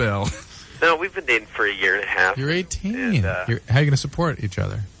dry spell. No, we've been dating for a year and a half. You're 18. And, How are you going to support each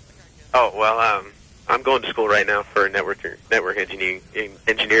other? Oh, well, I'm going to school right now for a network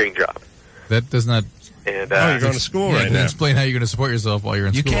engineering job. That does not... And you're going to school right now. Explain how you're going to support yourself while you're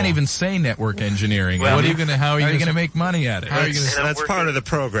in You school. can't even say network engineering. Well, How are you going to make money at it? That's part of the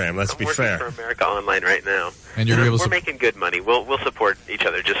program. Let's be fair. I'm working for America Online right now. And you're able to we're making good money. We'll support each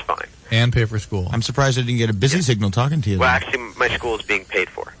other just fine. and pay for school. I'm surprised I didn't get a busy signal talking to you. Well, actually, my school is being paid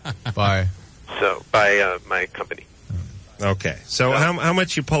for. By my company. Okay. So how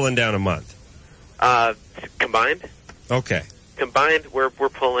much you pulling down a month? Combined? Okay. Combined, we're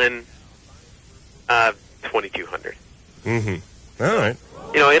pulling $2,200. Mm-hmm. All right.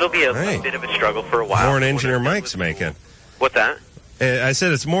 You know, it'll be a bit of a struggle for a while. More than Engineer Mike's making. What's that? I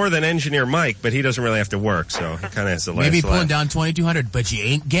said it's more than Engineer Mike, but he doesn't really have to work, so he kind of has the last Maybe pulling laugh. down $2,200, but you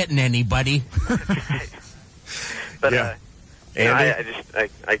ain't getting anybody. But Yeah. you know, Andy?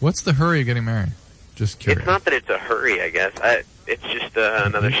 I What's the hurry of getting married? Just curious. it's not that it's a hurry, I guess. It's just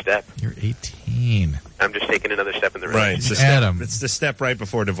another step. You're 18. I'm just taking another step in the Right. right. It's the Adam. step, it's the step right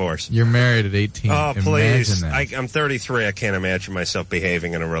before divorce. You're married at 18. Oh, please. Imagine that. I'm 33. I can't imagine myself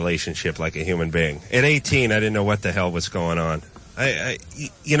behaving in a relationship like a human being. At 18, I didn't know what the hell was going on.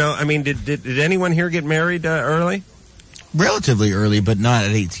 Did anyone here get married early? relatively early, but not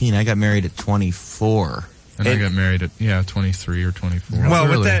at 18. I got married at 24. And I got married at 23 or 24. Well,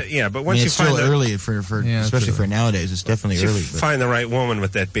 with that, but once it's you find still early for especially for nowadays. It's definitely early. Find the right woman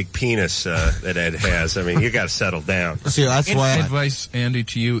with that big penis that Ed has. I mean, you got to settle down. See, that's why advice, Andy,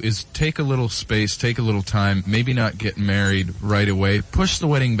 to you is take a little space, take a little time. Maybe not get married right away. Push the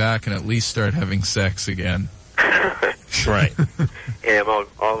wedding back and at least start having sex again. Right. Yeah, I'm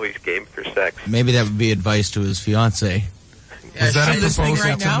always game for sex. Maybe that would be advice to his fiancée. Is that she a listening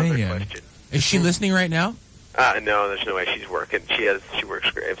proposal right to now? me? Is she listening right now? No, there's no way. She's working. She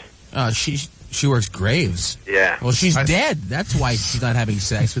works graves. She works graves. Yeah. Well, she's dead. That's why she's not having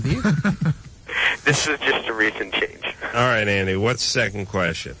sex with you. This is just a recent change. All right, Andy, what's the second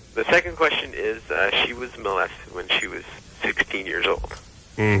question? The second question is, she was molested when she was 16 years old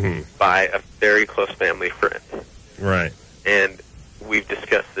by a very close family friend. Right. And we've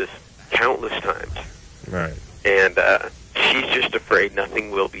discussed this countless times. Right. And she's just afraid nothing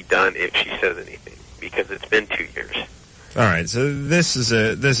will be done if she says anything, because it's been 2 years. All right, so this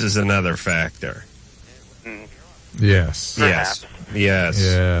is another factor. Yes. Perhaps.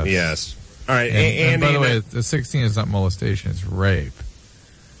 Yes. All right, and by the way, the 16 is not molestation; it's rape.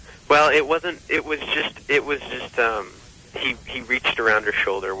 Well, it wasn't. It was just. He reached around her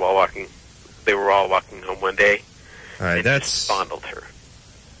shoulder while walking. They were all walking home one day. All right, just fondled her.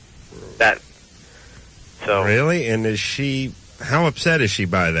 So really, and is she? How upset is she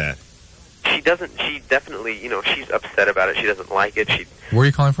by that? She doesn't. She definitely. She's upset about it. She doesn't like it. Where are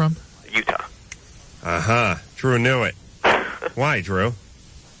you calling from? Utah. Drew knew it. Why, Drew?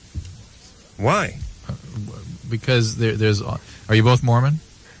 Why? Because there's. Are you both Mormon?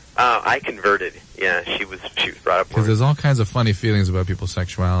 I converted. Yeah, she was brought up. Because there's all kinds of funny feelings about people's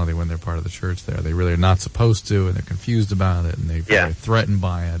sexuality when they're part of the church. They really are not supposed to, and they're confused about it, and they're threatened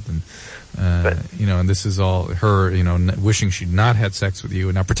by it, and and this is all her, wishing she'd not had sex with you,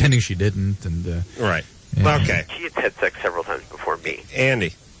 and now pretending she didn't, and right. Yeah. Okay. She had sex several times before me.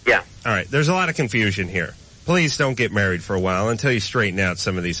 Andy. Yeah. All right. There's a lot of confusion here. Please don't get married for a while until you straighten out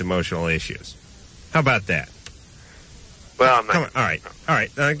some of these emotional issues. How about that? Well, I'm not. Come on. All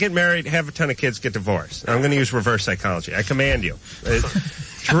right. Get married, have a ton of kids, get divorced. I'm going to use reverse psychology. I command you.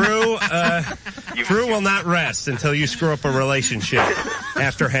 Drew will not rest until you screw up a relationship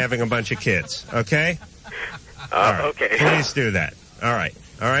after having a bunch of kids. Okay? All right. Okay. Please do that. All right.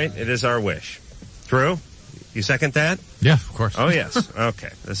 It is our wish. Drew, you second that? Yeah, of course. Oh, yes. Okay.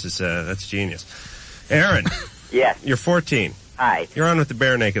 That's genius. Aaron. Yes. You're 14. Hi. You're on with the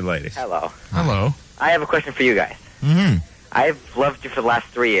Barenaked Ladies. Hello. Hello. I have a question for you guys. Mm-hmm. I've loved you for the last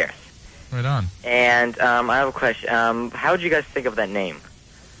 3 years. Right on. And I have a question. How did you guys think of that name?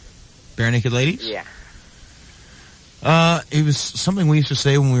 Barenaked Ladies? Yeah. It was something we used to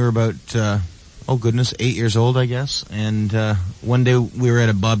say when we were about, 8 years old, I guess. And one day we were at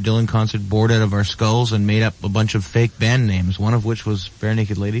a Bob Dylan concert, bored out of our skulls, and made up a bunch of fake band names, one of which was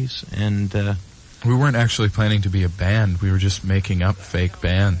Barenaked Ladies. And we weren't actually planning to be a band. We were just making up fake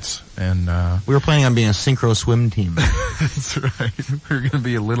bands. And we were planning on being a synchro swim team. That's right. We were going to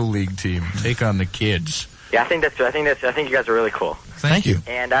be a little league team. Take on the kids. Yeah, I think that's true. I think you guys are really cool. Thank you.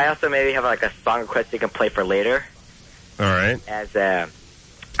 And I also maybe have like a song request you can play for later. All right. As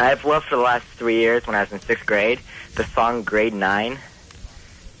I've loved for the last 3 years when I was in 6th grade, the song Grade 9.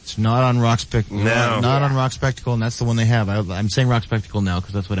 It's not on Rock No. Not on Rock Spectacle, and that's the one they have. I'm saying Rock Spectacle now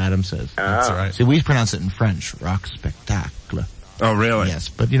because that's what Adam says. That's right. See, we pronounce it in French, Rock Spectacle. Oh, really? Yes,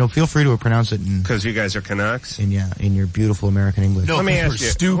 but feel free to pronounce it in because you guys are Canucks. In your beautiful American English. No, let me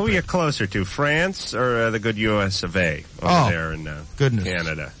ask you, who are you closer to, France or the good U.S. of A. over there in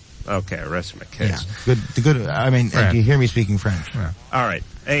Canada? Okay, rest of my case. Yeah, good. I mean, you hear me speaking French. Yeah. All right.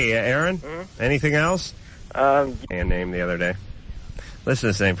 Hey, Aaron, anything else? Band name the other day. Listen to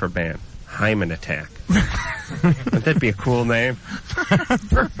this name for a band. Hymen Attack. Wouldn't that be a cool name?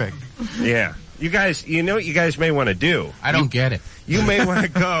 Perfect. Yeah. You guys, you know what you guys may want to do? I don't get it. You may want to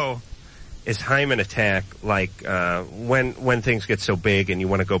go is Hymen Attack, like when things get so big and you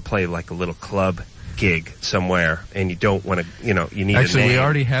want to go play like a little club gig somewhere and you don't want to, you need Actually, a name. we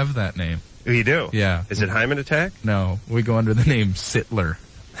already have that name. Oh, you do? Yeah. Is it Hymen Attack? No, we go under the name Sittler.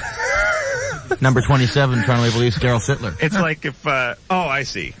 Number 27, Toronto Maple Leafs, Daryl Sittler. It's like if, I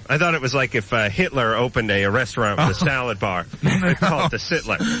see. I thought it was like if Hitler opened a restaurant with a salad bar. They'd call it the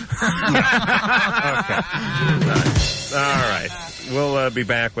Sittler. Okay. All right. We'll be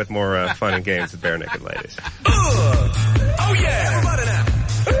back with more fun and games with Barenaked Ladies. Oh, yeah. Everybody now.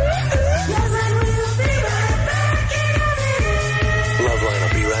 Loveline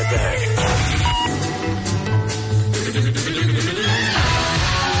will be right back.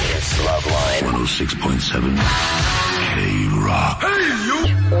 It's Loveline 106.7 K-Rock. Hey, you!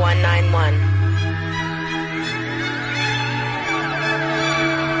 191.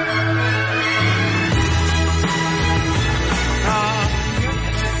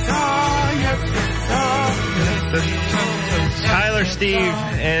 Tyler, Steve,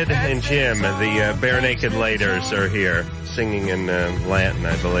 Ed, and Jim, the Barenaked Ladies, are here singing in Latin,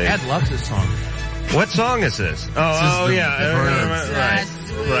 I believe. Ed loves this song. What song is this? Right.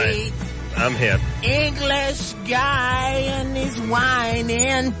 I'm hip. English guy and he's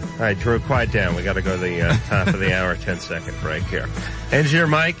whining. All right, Drew, quiet down. We got to go to the top of the hour, 10-second break here. Engineer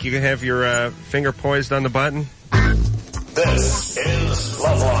Mike, you can have your finger poised on the button. This is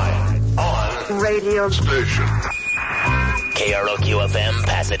Loveline on Radio Station. KROQ-FM,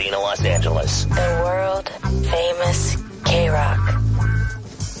 Pasadena, Los Angeles. The world famous K-Rock.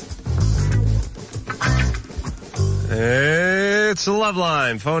 It's the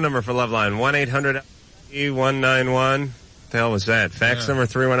Loveline. Phone number for Loveline, 1-800-191. The hell was that? Fax number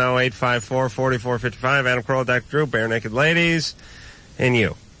 310-854-4455. Adam Carolla, Dr. Drew, Barenaked Ladies, and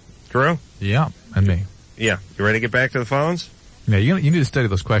you. Drew? Yeah, and me. Yeah. You ready to get back to the phones? Yeah, you need to study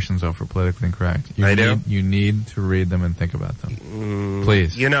those questions, though, for politically incorrect. I do? You need to read them and think about them.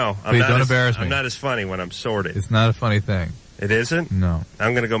 Please. You know, Please don't embarrass me. I'm not as funny when I'm sorted. It's not a funny thing. It isn't? No.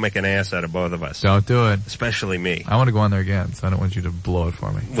 I'm going to go make an ass out of both of us. Don't do it. Especially me. I want to go on there again, so I don't want you to blow it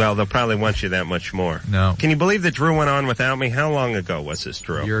for me. Well, they'll probably want you that much more. No. Can you believe that Drew went on without me? How long ago was this,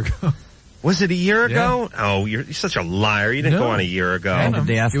 Drew? A year ago. Was it a year ago? Yeah. Oh, you're such a liar. You didn't go on a year ago. Did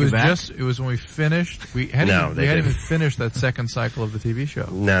they ask it was you back? it was when we finished. We hadn't even finished that second cycle of the TV show.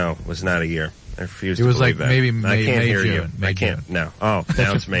 No, it was not a year. I refuse it to was believe like that. maybe I can't May, hear June, you. May, I can't. June. No. Oh,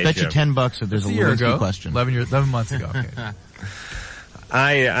 now it's May, Bet June. you $10 if there's a Lewinsky question. 11 months ago. Okay.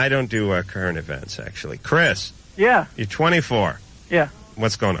 I don't do current events, actually. Chris. Yeah. You're 24. Yeah.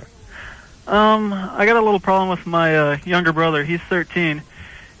 What's going on? I got a little problem with my younger brother. He's 13,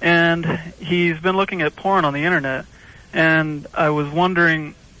 and he's been looking at porn on the internet. And I was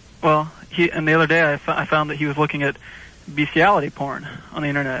wondering, the other day I found that he was looking at bestiality porn on the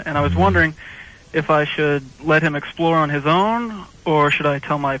internet, and I was wondering if I should let him explore on his own, or should I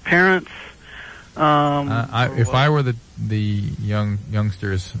tell my parents? If I were the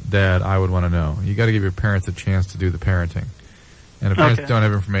youngster's dad, I would want to know. You got to give your parents a chance to do the parenting. And if parents don't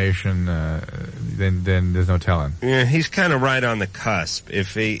have information, then there's no telling. Yeah, he's kind of right on the cusp.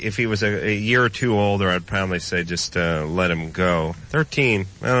 If he was a year or two older, I'd probably say just let him go. 13,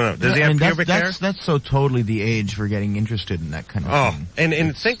 I don't know. Does he have pubic hair? That's so totally the age for getting interested in that kind of thing.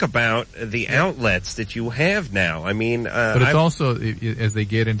 And think about the outlets that you have now. I mean, but it's also, as they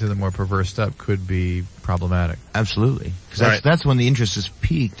get into the more perverse stuff, could be problematic. Absolutely, because that's when the interest is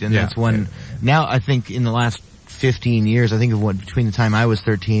peaked, and that's when now I think in the last 15 years, I think of between the time I was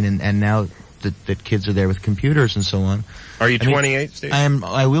 13 and now that kids are there with computers and so on. Are you 28, Steve?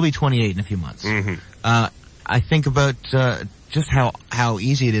 I will be 28 in a few months. Mm-hmm. I think about just how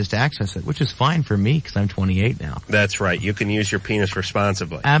easy it is to access it, which is fine for me because I'm 28 now. That's right. You can use your penis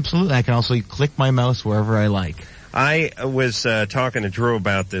responsibly. Absolutely. I can also click my mouse wherever I like. I was talking to Drew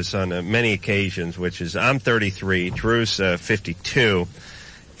about this on many occasions, which is I'm 33, Drew's 52.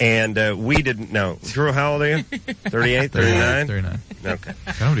 And we didn't know. Drew, how old are you? 38, 39? 39. Okay.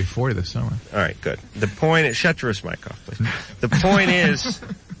 I'm going to be 40 this summer. All right, good. The point is, shut Drew's mic off, please. The point is,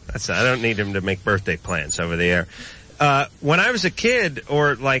 I don't need him to make birthday plans over the air. When I was a kid,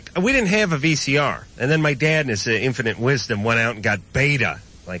 we didn't have a VCR. And then my dad, in his infinite wisdom, went out and got Beta,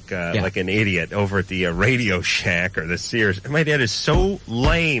 like an idiot, over at the Radio Shack or the Sears. My dad is so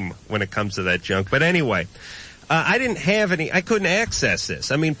lame when it comes to that junk. But anyway, I didn't have any. I couldn't access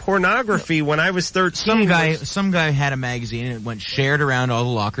this. I mean, pornography when I was 13. Some guy had a magazine and it went shared around all the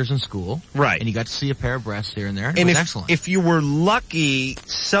lockers in school. Right. And you got to see a pair of breasts here and there. And it was excellent. If you were lucky,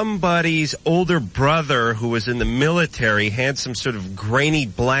 somebody's older brother who was in the military had some sort of grainy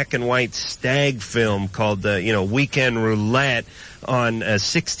black and white stag film called Weekend Roulette on a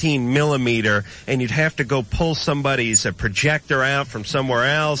 16 millimeter, and you'd have to go pull somebody's projector out from somewhere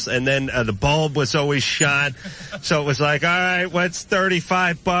else, and then the bulb was always shot. So it was like, all right, what's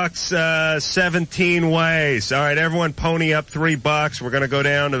 $35, 17 ways. All right, everyone pony up $3. We're going to go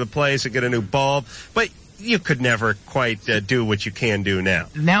down to the place and get a new bulb. But you could never quite do what you can do now.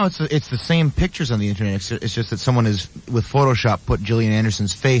 Now it's the same pictures on the internet. It's just that someone is, with Photoshop, put Gillian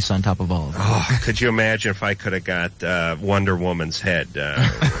Anderson's face on top of all of them. Oh, could you imagine if I could have got Wonder Woman's head,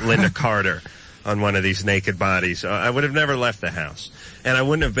 Linda Carter, on one of these naked bodies? I would have never left the house. And I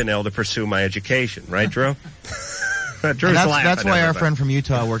wouldn't have been able to pursue my education. Right, Drew? Drew's laughing. That's why our everybody. friend from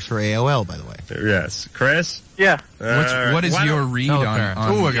Utah works for AOL, by the way. Yes. Chris? Yeah. What is your read Tell the on parents.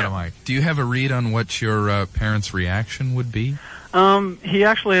 Oh, I got a mic. Do you have a read on what your parents' reaction would be? He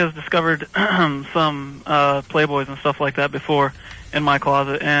actually has discovered some Playboys and stuff like that before in my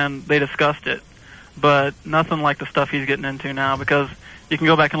closet, and they discussed it. But nothing like the stuff he's getting into now, because you can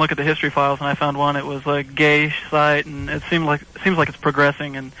go back and look at the history files, and I found one. It was like gay site, and it seems like it's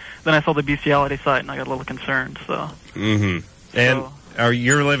progressing. And then I saw the bestiality site, and I got a little concerned. So. Mm-hmm. And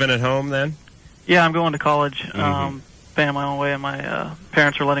you're living at home then? Yeah, I'm going to college, paying my own way, and my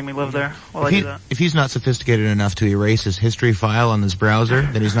parents are letting me live there while I do that. If he's not sophisticated enough to erase his history file on his browser,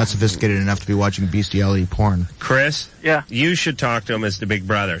 then he's not sophisticated enough to be watching bestiality porn. Chris? Yeah. You should talk to him as the big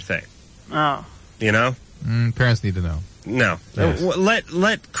brother thing. Oh. You know? Parents need to know. No. Yes.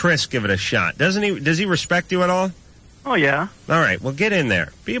 Let Chris give it a shot. Doesn't he? Does he respect you at all? Oh, yeah. All right. Well, get in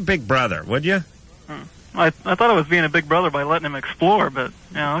there. Be a big brother, would you? I thought I was being a big brother by letting him explore, but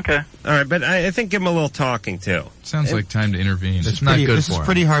yeah, okay. All right, but I think give him a little talking too. Sounds like time to intervene. This Not is good This for is him.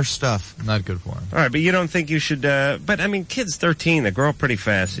 pretty harsh stuff. Not good for him. All right, but you don't think you should? But I mean, kids 13, they grow up pretty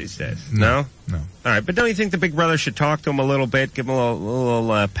fast these days. No. No. All right, but don't you think the big brother should talk to him a little bit, give him a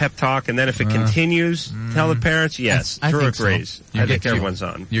little pep talk, and then if it continues, tell the parents? Yes, I Drew think so. agrees. I think everyone's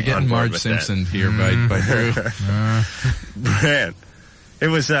on. You're getting on board Marge with that. Simpson here by Drew. Man, it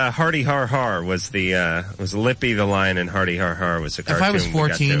was Hardy Har Har was was Lippy the Lion, and Hardy Har Har was the cartoon. If I was we got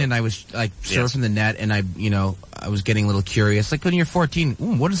 14 to. and I was like surfing the net and I was getting a little curious, like when you're 14,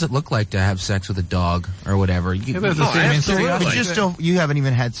 what does it look like to have sex with a dog or whatever? But you haven't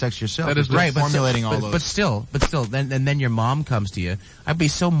even had sex yourself. That is right. but Formulating still, all those. But still, then your mom comes to you. I'd be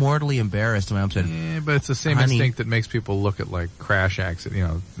so mortally embarrassed when I'm saying, Yeah, but it's the same Honey. instinct that makes people look at like crash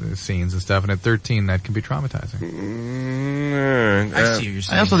accident, scenes and stuff. And at 13, that can be traumatizing. I see what you're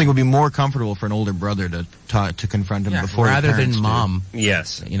saying. I also think it would be more comfortable for an older brother to confront him before his rather than parents do. mom.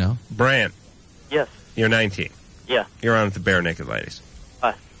 Yes. Yes. Brant. You're 19. Yeah. You're on with the Barenaked Ladies.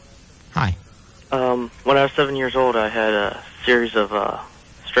 Hi. Hi. When I was 7 years old, I had a series of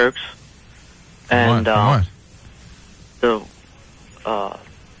strokes, and What?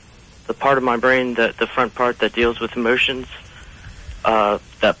 the part of my brain, the front part that deals with emotions,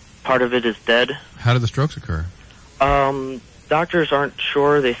 that part of it is dead. How did the strokes occur? Doctors aren't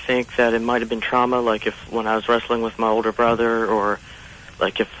sure. They think that it might have been trauma, like when I was wrestling with my older brother, or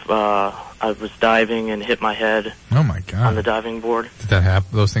like if I was diving and hit my head Oh my God! on the diving board. Did that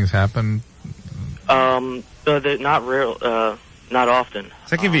happen? Those things happen? But they're not not often. Does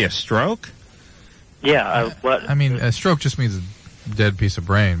that give you a stroke? Yeah. I mean, a stroke just means a dead piece of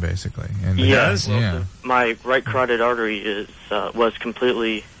brain, basically. And Yes. Yeah. My right carotid artery was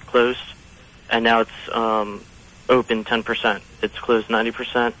completely closed, and now it's open 10%. It's closed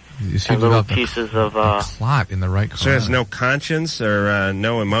 90%. You see and little develop a pieces of clot in the right So he has carotid. no conscience or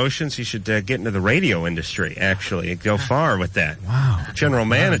no emotions. He should get into the radio industry, actually. Go far with that. Wow. The general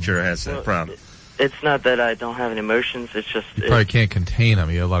manager has that problem. It's not that I don't have any emotions. It's just You probably can't contain them.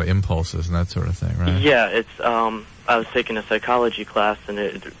 You have a lot of impulses and that sort of thing, right? yeah. It's I was taking a psychology class, and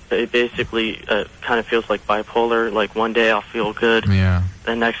it basically kind of feels like bipolar. Like one day I'll feel good, Yeah.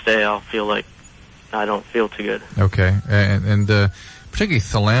 the next day I'll feel like I don't feel too good. Okay. And particularly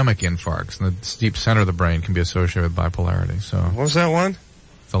thalamic infarcts in the deep center of the brain can be associated with bipolarity. So What was that one?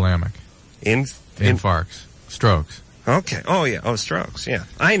 thalamic. Infarcts. Strokes. Okay. Oh, yeah. Oh, strokes. Yeah.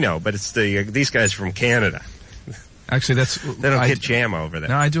 I know, but it's these guys from Canada. Actually, They don't get jam over there.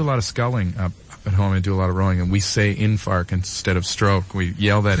 No, I do a lot of sculling up at home. I do a lot of rowing, and we say infarct instead of stroke. We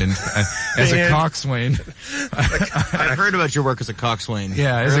yell that as a coxswain. I've heard about your work as a coxswain.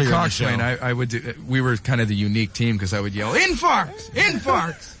 Yeah, as a earlier in the coxswain, show. I would do. We were kind of the unique team because I would yell infarcts,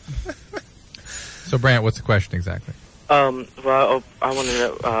 infarcts. So, Brant, what's the question exactly? Well, I want to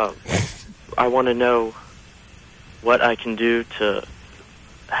know. I want to know what I can do to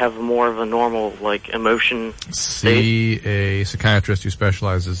have more of a normal, emotion state. See a psychiatrist who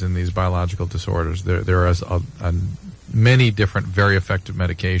specializes in these biological disorders. There are many different, very effective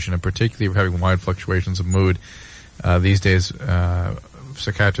medication, and particularly if you're having wide fluctuations of mood. These days,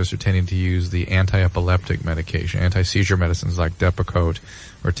 psychiatrists are tending to use the anti-epileptic medication, anti-seizure medicines like Depakote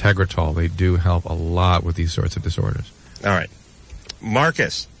or Tegretol. They do help a lot with these sorts of disorders. All right.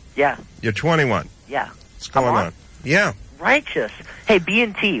 Marcus. Yeah. You're 21. Yeah. What's going on? Yeah. Righteous. Hey,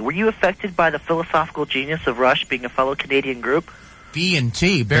 B&T, were you affected by the philosophical genius of Rush being a fellow Canadian group?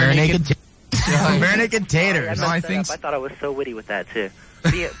 B&T, Barenaked Barenaked Taters. I thought I was so witty with that, too.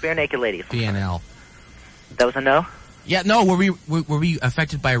 Barenaked Ladies. BNL. That was a no? Yeah, no, were we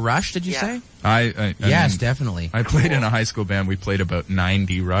affected by Rush, did you say? I Yes, mean, definitely. I played in a high school band. We played about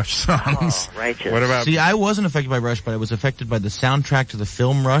 90 Rush songs. Oh, righteous. What about? See, I wasn't affected by Rush, but I was affected by the soundtrack to the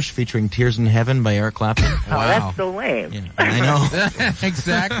film Rush featuring Tears in Heaven by Eric Clapton. Oh, that's so lame. Yeah, I know.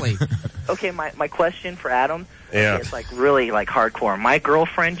 Exactly. Okay, my question for Adam. Yeah. It's like really like hardcore. My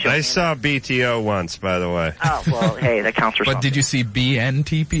girlfriend Joanna. I saw BTO once, by the way. Oh, well, hey, that counts for But something. did you see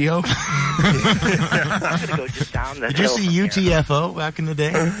BNTPO? I'm gonna go just down the Did you hill see from here. UTFO back in the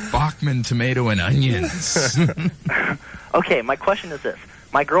day? Bachman Tomato and Onions. Okay, my question is this.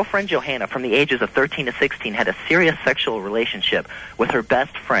 My girlfriend Johanna, from the ages of 13 to 16, had a serious sexual relationship with her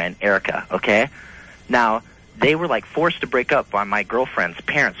best friend, Erica, okay? Now, they were like forced to break up by my girlfriend's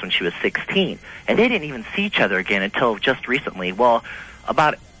parents when she was 16, and they didn't even see each other again until just recently. Well,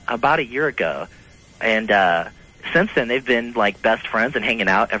 about a year ago, and since then they've been like best friends and hanging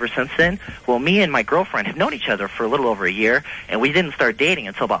out ever since then. Well, me and my girlfriend have known each other for a little over a year, and we didn't start dating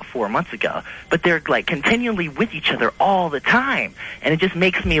until about 4 months ago. But they're like continually with each other all the time, and it just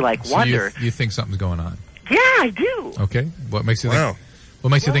makes me like So wonder. you think something's going on? Yeah, I do. Okay. What makes you think? Wow. What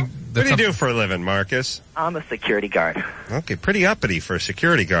makes you think? What do you do for a living, Marcus? I'm a security guard. Okay, pretty uppity for a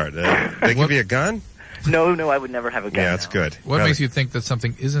security guard. They give you a gun? No, I would never have a gun. Yeah, that's good. What Really. makes you think that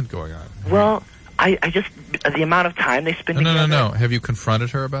something isn't going on? Well, I just the amount of time they spend together. No. Have you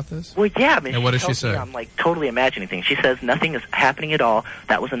confronted her about this? Well, yeah. I mean, And what does she tells me say? I'm like totally imagining things. She says nothing is happening at all.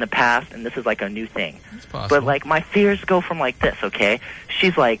 That was in the past, and this is like a new thing. It's possible. But like my fears go from like this. Okay,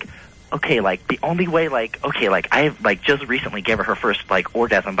 she's like, okay, like the only way, like okay, like I like just recently gave her first like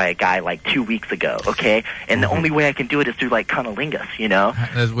orgasm by a guy like 2 weeks ago. Okay, and the only way I can do it is through like cunnilingus, you know.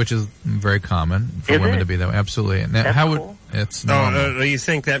 Which is very common for Is women it? to be that way. Absolutely. Now, That's how cool. would it's Oh, normal? do you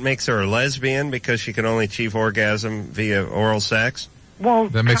think that makes her a lesbian because she can only achieve orgasm via oral sex? Well,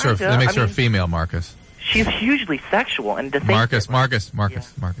 that makes her kinda. a I mean, female, Marcus. She's hugely sexual, and the thing. Marcus,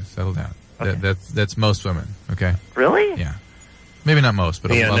 settle down. Okay. That's most women. Okay. Really? Yeah. Maybe not most,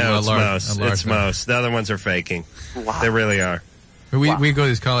 but Yeah, a no, it's large, most. a large It's number. most. The other ones are faking. Wow. They really are. We go to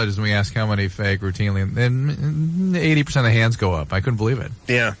these colleges and we ask how many fake routinely, and 80% of the hands go up. I couldn't believe it.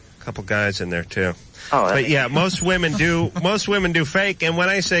 Yeah, a couple guys in there too. Oh, but yeah, most women do. Most women do fake. And when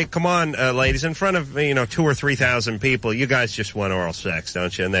I say, "Come on, ladies," in front of 2,000 or 3,000 people, you guys just want oral sex,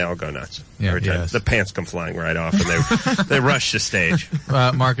 don't you? And they all go nuts. Yeah, Every time. yes. The pants come flying right off, and they rush the stage.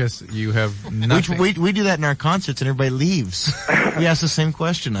 Marcus, you have nothing. We do that in our concerts, and everybody leaves. We ask the same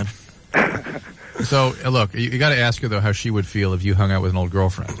question. So, look, you got to ask her, though, how she would feel if you hung out with an old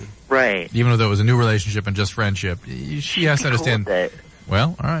girlfriend. Right. Even though it was a new relationship and just friendship. She has to understand. Cool with it.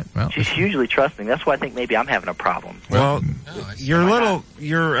 Well, all right. Well, She's hugely trusting. That's why I think maybe I'm having a problem. Well, you're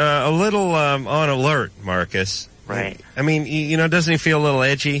a little on alert, Marcus. Right. I mean, doesn't he feel a little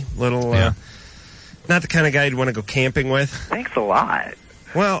edgy? Not the kind of guy you'd want to go camping with. Thanks a lot.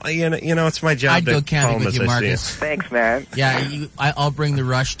 Well, it's my job I'd to go call camping him with as you, I see Marcus. him. Thanks, man. Yeah, I'll bring the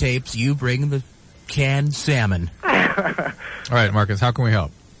Rush tapes. You bring the canned salmon. all right, Marcus, how can we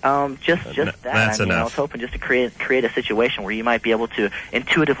help? Just that. That's I enough. was hoping just to create a situation where you might be able to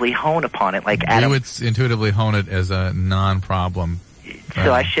intuitively hone upon it, like We Adam. would intuitively hone it as a non-problem.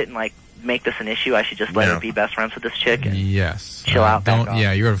 So I shouldn't like make this an issue. I should just let No. her be best friends with this chick. And Yes. Chill out, back Don't. off.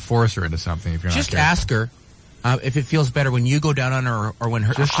 Yeah, you're going to force her into something if you're Just not careful. ask her if it feels better when you go down on her or when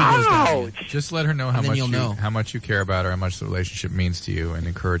she goes down on you. Just let her know how And then much you'll know. how much you care about her, how much the relationship means to you, and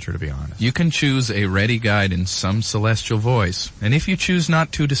encourage her to be honest. You can choose a ready guide in some celestial voice, and if you choose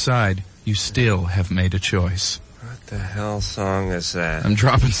not to decide, you still have made a choice. What the hell song is that? I'm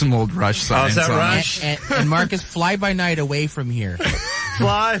dropping some old Rush signs. is that on Rush? And Marcus, fly by night away from here.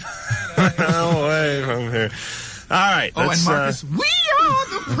 Fly away from here. All right. Oh, let's, and Marcus, we are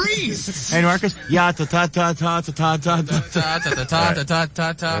the priests. Hey, Marcus. Yeah, ta ta ta ta ta ta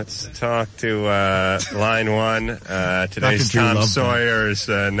ta ta. Let's talk to line one. Today's Dr. Drew Tom Love Sawyer is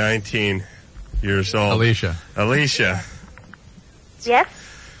 19 years old. Alicia. Yes?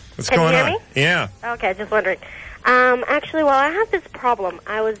 What's Can you going hear on? me? Yeah. Okay, just wondering. Actually, well, I have this problem.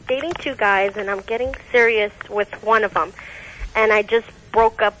 I was dating two guys, and I'm getting serious with one of them. And I just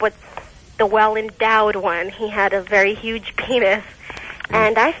broke up with the well-endowed one. He had a very huge penis.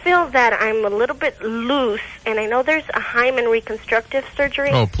 And I feel that I'm a little bit loose, and I know there's a hymen reconstructive surgery.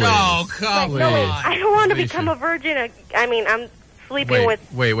 Oh, please. Oh, come No, wait, on. I don't want to Alicia. become a virgin. I mean, I'm sleeping with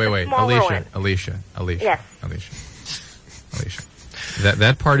Wait. a smaller one. Alicia. Yes. Alicia.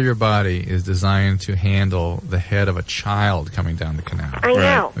 That part of your body is designed to handle the head of a child coming down the canal. I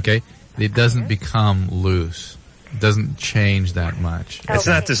know. Okay? It doesn't become loose. doesn't change that much. It's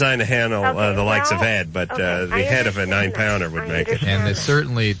not designed to handle the likes of Ed, but the head of a 9-pounder would make it. And it's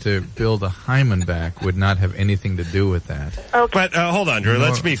certainly to build a hymen back would not have anything to do with that. But hold on, Drew.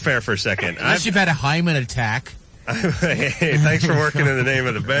 Let's be fair for a second. Unless you've had a hymen attack. Hey, thanks for working in the name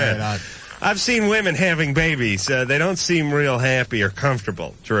of the bed. I've seen women having babies. They don't seem real happy or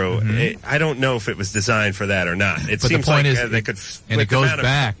comfortable, Drew. I don't know if it was designed for that or not. It seems the point like is, they could... And it goes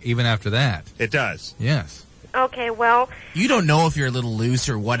back even after that. It does. Yes. Okay, well... You don't know if you're a little loose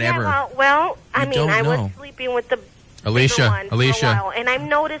or whatever. Yeah, I was sleeping with the Alicia, one for a while, and I've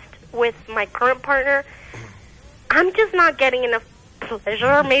noticed with my current partner, I'm just not getting enough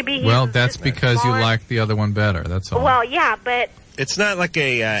pleasure. Maybe he's that's because you like the other one better. That's all. Well, yeah, but... It's not like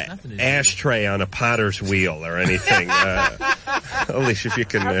a ashtray on a potter's wheel or anything. Alicia, if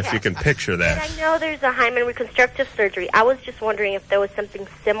you can picture that. But I know there's a hymen reconstructive surgery. I was just wondering if there was something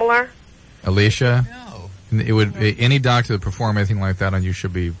similar. Alicia, it would any doctor that perform anything like that on you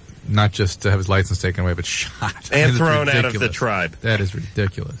should be not just to have his license taken away, but shot and thrown out of the tribe. That is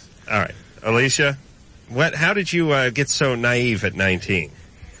ridiculous. All right, Alicia, how did you get so naive at 19?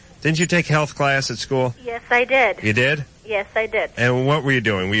 Didn't you take health class at school? Yes, I did. You did? Yes, I did. And what were you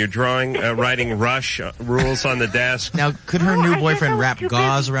doing? Were you writing Rush rules on the desk? Now, could her new boyfriend wrap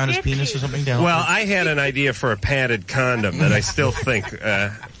gauze around his penis or something to help? Well, I had an idea for a padded condom that I still think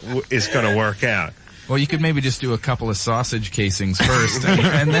is going to work out. Well, you could maybe just do a couple of sausage casings first,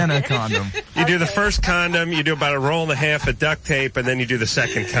 and then a condom. You do the first condom, you do about a roll and a half of duct tape, and then you do the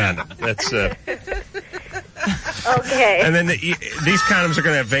second condom. That's okay. And then these condoms are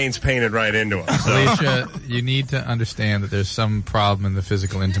going to have veins painted right into them. So. Alicia, you need to understand that there's some problem in the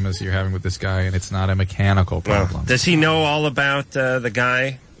physical intimacy you're having with this guy, and it's not a mechanical problem. Well, does he know all about the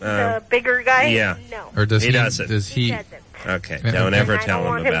guy? The bigger guy? Yeah. No. Or does he? Doesn't. Does he? Okay. Don't ever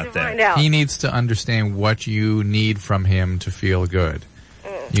tell him about that. He needs to understand what you need from him to feel good.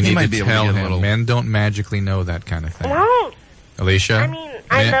 You need to tell him. Men don't magically know that kind of thing. Well, Alicia? I mean,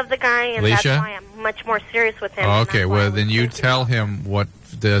 I love the guy, and Alicia? that's why I'm much more serious with him. Okay, well, then you tell him what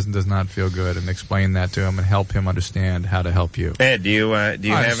does and does not feel good and explain that to him and help him understand how to help you. Ed, do you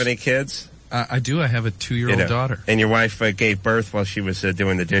have any kids? I do. I have a 2-year-old daughter. And your wife gave birth while she was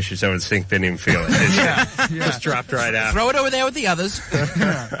doing the dishes over the sink, didn't even feel it. Just dropped right out. Throw it over there with the others.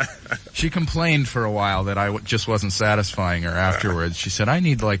 She complained for a while that I just wasn't satisfying her afterwards. She said, I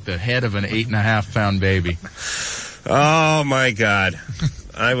need like the head of an 8.5-pound baby. Oh, my God.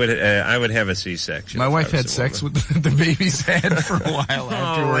 I would have a C-section. My wife had sex with the baby's head for a while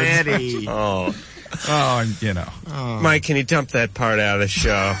afterwards. Eddie. You know. Mike, can you dump that part out of the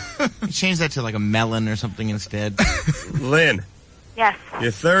show? Change that to like a melon or something instead. Lynn. Yes.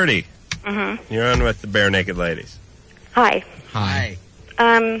 You're 30. Mm-hmm. You're on with the Barenaked Ladies. Hi. Hi.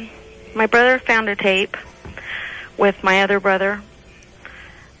 My brother found a tape with my other brother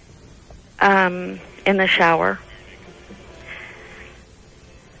in the shower.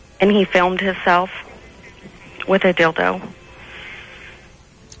 And he filmed himself with a dildo.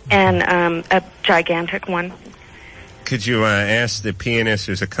 And a gigantic one. Could you ask the pianist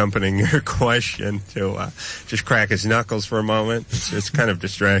who's accompanying your question to just crack his knuckles for a moment? It's kind of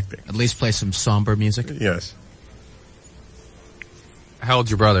distracting. At least play some somber music. Yes. How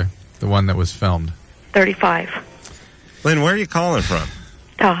old's your brother? The one that was filmed? 35. Lynn, where are you calling from?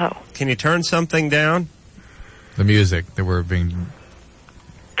 Tahoe. Can you turn something down? The music that we're being...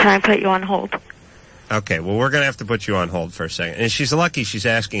 Can I put you on hold? Okay, well, we're going to have to put you on hold for a second. And she's lucky she's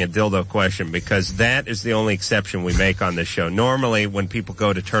asking a dildo question because that is the only exception we make on this show. Normally, when people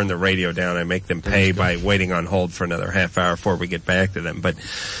go to turn the radio down, I make them pay by waiting on hold for another half hour before we get back to them. But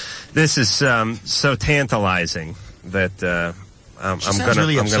this is so tantalizing that I'm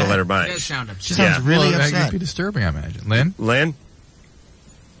going to let her by. She sounds really upset. That would be disturbing, I imagine. Lynn?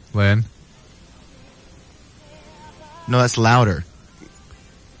 Lynn? No, that's louder.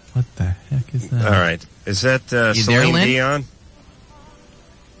 What the heck is that? All right. Is that Celine Dion?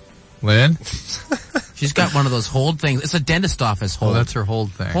 Lynn? She's got one of those hold things. It's a dentist office hold. Oh, that's her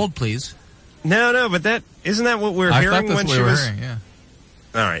hold thing. Hold, please. No, but isn't that what we're hearing when she was... hearing, yeah.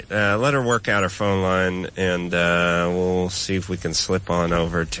 All right. Let her work out her phone line, and we'll see if we can slip on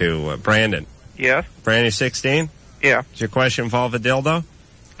over to Brandon. Yes? Brandon, 16? Yeah. Does your question involve a dildo?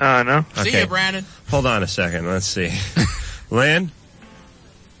 No. Okay. See you, Brandon. Hold on a second. Let's see. Lynn?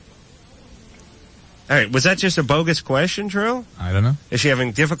 All right, was that just a bogus question, Drew? I don't know. Is she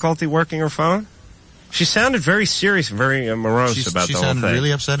having difficulty working her phone? She sounded very serious, very morose about the whole thing. She sounded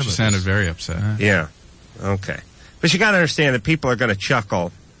really upset about it. She sounded very upset. Yeah. Okay. But you got to understand that people are going to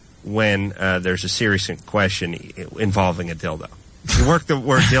chuckle when there's a serious question involving a dildo. You work the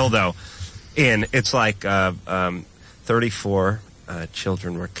word dildo, It's like 34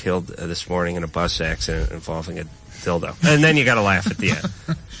 children were killed this morning in a bus accident involving a dildo. And then you got to laugh at the end.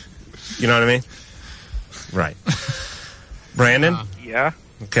 You know what I mean? Right. Brandon? Yeah.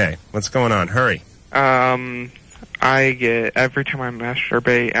 Okay. What's going on? Hurry. I get, every time after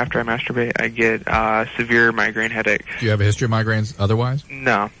I masturbate, I get severe migraine headaches. Do you have a history of migraines otherwise?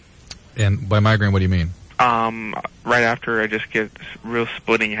 No. And by migraine, what do you mean? Right after, I just get real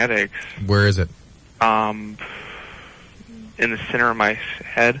splitting headaches. Where is it? In the center of my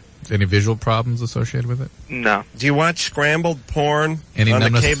head. Any visual problems associated with it? No. Do you watch scrambled porn on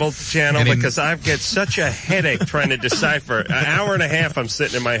the cable channel? Because I get such a headache trying to decipher. An hour and a half I'm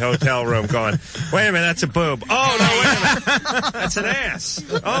sitting in my hotel room going, wait a minute, that's a boob. Oh, no, wait a minute. That's an ass.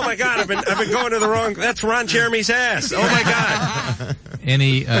 Oh, my God, I've been going to the wrong... That's Ron Jeremy's ass. Oh, my God. I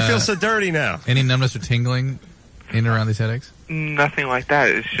feel so dirty now. Any numbness or tingling in and around these headaches? Nothing like that.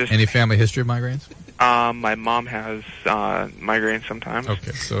 It's just... Any family history of migraines? My mom has migraines sometimes.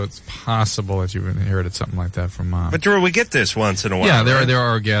 Okay, so it's possible that you've inherited something like that from mom. But Drew, we get this once in a while. Yeah, right? there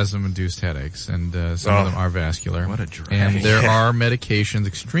are orgasm-induced headaches, and some of them are vascular. What a drag. And there are medications,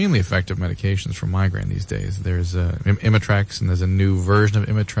 extremely effective medications for migraine these days. There's Imitrex, and there's a new version of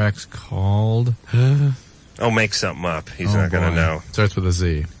Imitrex called... make something up. He's not going to know. Starts with a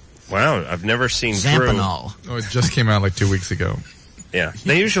Z. Wow, I've never seen Zampinol. Oh, it just came out like 2 weeks ago. Yeah,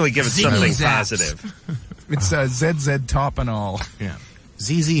 they usually give us something positive. It's ZZ Topanol. Yeah.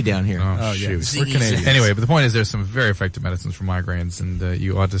 ZZ down here. Oh shoot. We're Canadian. Anyway, but the point is there's some very effective medicines for migraines, and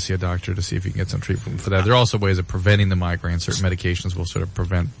you ought to see a doctor to see if you can get some treatment for that. There are also ways of preventing the migraine. Certain medications will sort of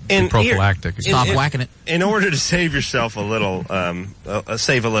prevent prophylactic. Stop whacking it. In order to save yourself a little,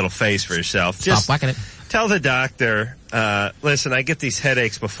 save a little face for yourself, just stop whacking it. Tell the doctor, listen, I get these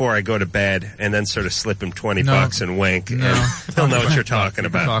headaches before I go to bed, and then sort of slip him $20 and wink. No. And he'll know what you're talking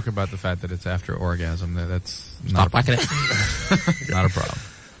about. Talk about the fact that it's after orgasm. That's stop whacking it. Not a problem.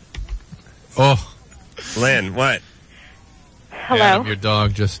 Oh, Lynn, what? Hello. Adam, your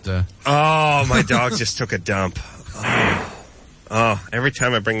dog just. Oh, my dog just took a dump. Oh, every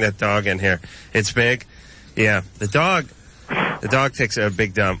time I bring that dog in here, it's big. Yeah, the dog takes a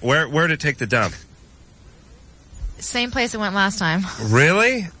big dump. Where did it take the dump? Same place it went last time.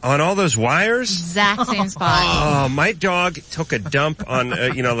 Really? On all those wires? Exact same spot. Oh, my dog took a dump on,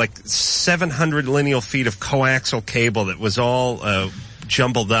 like 700 lineal feet of coaxial cable that was all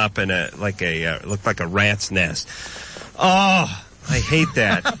jumbled up in looked like a rat's nest. Oh, I hate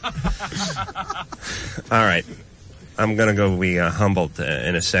that. All right. I'm going to go be humbled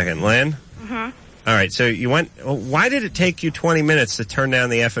in a second. Lynn? Mm-hmm. All right, so you went... Why did it take you 20 minutes to turn down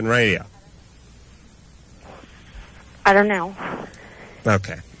the effing radio? I don't know.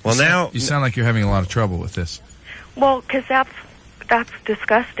 Okay. Well, now... You sound like you're having a lot of trouble with this. Well, because that's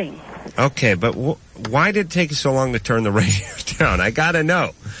disgusting. Okay, but why did it take you so long to turn the radio down? I got to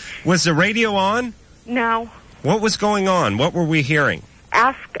know. Was the radio on? No. What was going on? What were we hearing?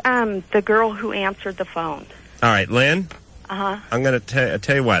 Ask the girl who answered the phone. All right, Lynn? Uh-huh. I'm going to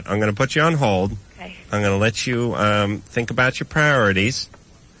tell you what. I'm going to put you on hold. Okay. I'm going to let you think about your priorities.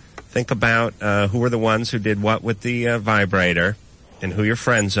 Think about who are the ones who did what with the vibrator and who your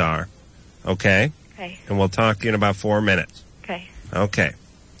friends are. Okay? Okay. And we'll talk to you in about 4 minutes. Okay. Okay.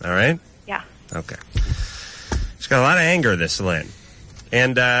 All right? Yeah. Okay. She's got a lot of anger, this Lynn.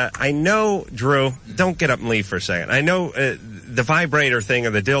 And I know, Drew, don't get up and leave for a second. I know the vibrator thing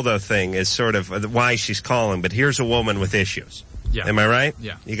or the dildo thing is sort of why she's calling, but here's a woman with issues. Yeah. Am I right?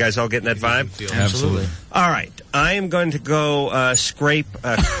 Yeah. You guys all getting that vibe? Absolutely. All right. I am going to go scrape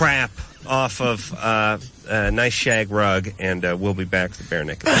crap off of a nice shag rug, and we'll be back to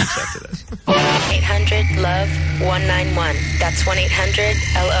Barenaked Ladies after this. 1-800-LOVE-191. That's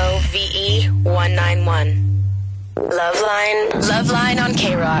 1-800-LOVE-191. Loveline on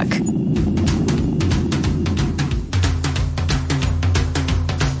K-Rock.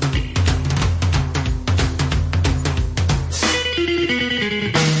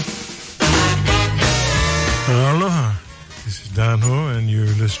 Aloha. This is Don Ho, and you're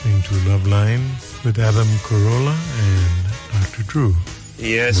listening to Loveline with Adam Carolla and Dr. Drew.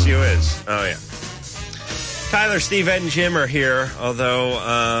 Yes, you is. Oh, yeah. Tyler, Steve, Ed, and Jim are here,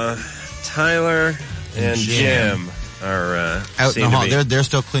 although Tyler and Jim are out in the hall. They're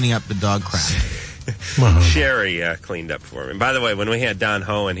still cleaning up the dog crap. Sherry cleaned up for me. And by the way, when we had Don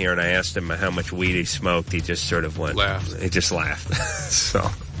Ho in here and I asked him how much weed he smoked, he just sort of laughed. He just laughed. So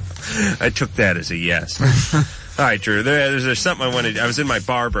I took that as a yes. All right, Drew. There's something I wanted. I was in my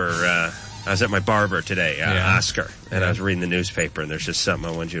barber. I was at my barber today, Oscar, and I was reading the newspaper, and there's just something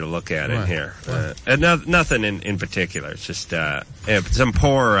I want you to look at in here. Nothing in particular. It's just some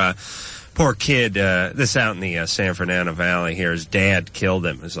poor Poor kid, this out in the San Fernando Valley here, his dad killed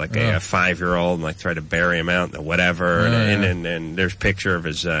him. It was like a 5-year-old and like tried to bury him out in the whatever. And there's a picture of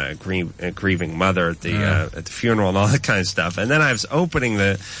his grieving mother at the funeral and all that kind of stuff. And then I was opening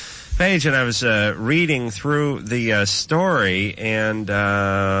the page and I was reading through the story, and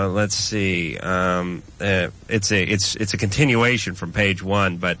let's see, it's a continuation from page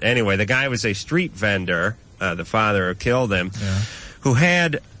 1. But anyway, the guy was a street vendor, the father who killed him, who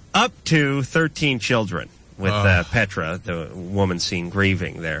had up to 13 children with Petra, the woman seen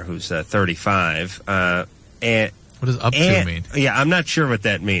grieving there, who's 35. And what does up to mean? Yeah, I'm not sure what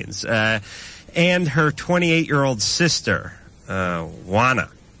that means. And her 28-year-old sister, Juana.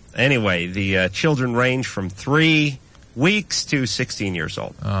 Anyway, the children range from 3 weeks to 16 years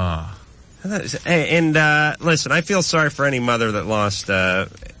old. And listen, I feel sorry for any mother that lost a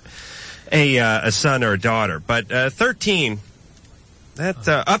son or a daughter, but 13. That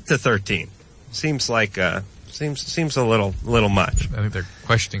up to 13 seems like seems a little much. I think they're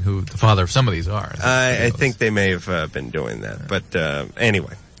questioning who the father of some of these are. I think they may have been doing that, but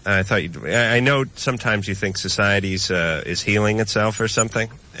anyway, I thought I know sometimes you think society is healing itself or something,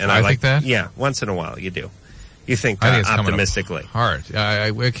 and I like think that. Yeah, once in a while you do. You think I think it's optimistically. Hard.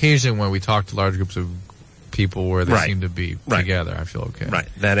 Occasionally, when we talk to large groups of people where they seem to be together, I feel okay. Right,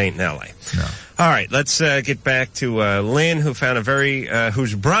 that ain't in L.A. No. All right, let's get back to Lynn, who found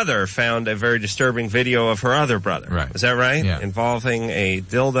whose brother found a very disturbing video of her other brother. Right. Is that right? Yeah. Involving a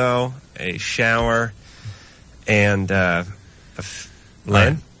dildo, a shower, and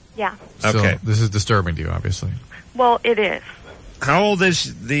Lynn? Yeah. Okay. So this is disturbing to you, obviously. Well, it is. How old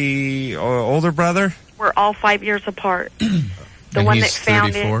is the older brother? We're all 5 years apart. The and one he's that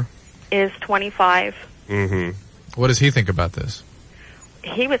found 34? it is 25. Mm-hmm. What does he think about this?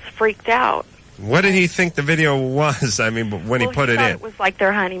 He was freaked out. What did he think the video was? I mean, when he put it in. It was like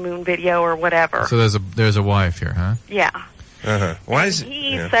their honeymoon video or whatever. So there's a wife here, huh? Yeah. Uh-huh. Why is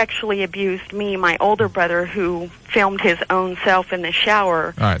he sexually abused me, my older brother, who filmed his own self in the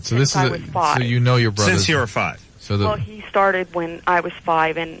shower. All right, so this is so you know your brother since you were 5. So well, he started when I was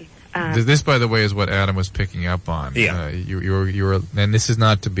 5, and this, by the way, is what Adam was picking up on. Yeah, you were, and this is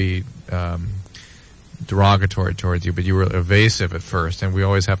not to be derogatory towards you, but you were evasive at first, and we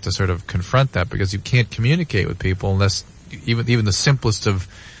always have to sort of confront that because you can't communicate with people unless even the simplest of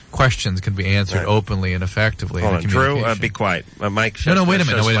questions can be answered openly and effectively. Hold on, Drew, be quiet. Mike, no, wait a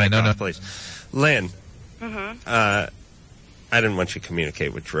minute, no, please. Lynn, I didn't want you to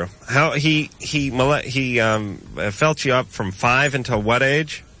communicate with Drew. How he felt you up from 5 until what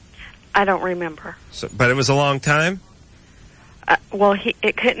age? I don't remember. So, but it was a long time? Well,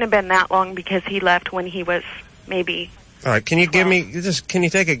 it couldn't have been that long because he left when he was maybe... All right, can you 12. Can you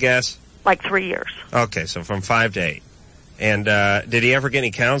take a guess? Like 3 years. Okay, so from 5 to 8. And did he ever get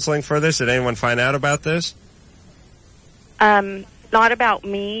any counseling for this? Did anyone find out about this? Not about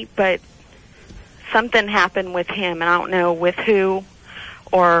me, but something happened with him, and I don't know with who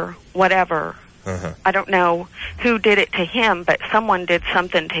or whatever. Uh-huh. I don't know who did it to him, but someone did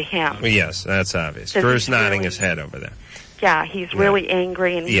something to him. Well, yes, that's obvious. Drew's nodding his head over there. Yeah, he's really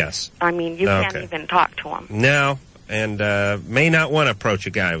angry, and yes. I mean, you can't even talk to him. No, and may not want to approach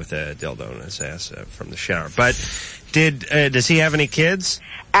a guy with a dildo in his ass from the shower. But does he have any kids?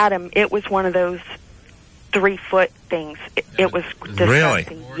 Adam, it was one of those 3-foot things. It was disgusting. Really?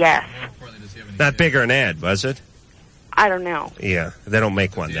 Yes. Not bigger than Ed, was it? I don't know. Yeah, they don't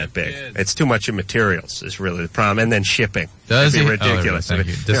make one that big. It's too much in materials is really the problem, and then shipping. Does It'd he? be ridiculous. Oh, thank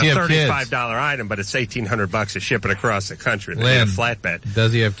you. Does he have kids? $35 item, but it's $1,800 to ship it across the country. They Lynn, need a flatbed.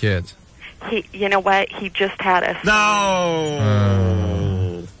 Does he have kids? You know what? He just had a...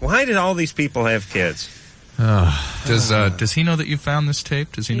 No! Why did all these people have kids? Does he know that you found this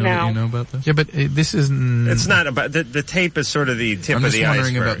tape? Does he know that you know about this? Yeah, but this is... It's not about... The tape is sort of the tip of the iceberg. I'm just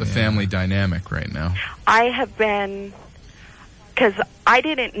wondering about the family dynamic right now. I have been... Because I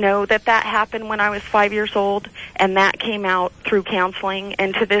didn't know that happened when I was 5 years old, and that came out through counseling,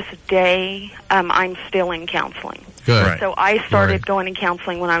 and to this day, I'm still in counseling. Good. Right. So I started going to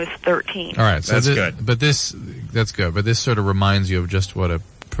counseling when I was 13. All right, so that's good. But that's good. But this sort of reminds you of just what a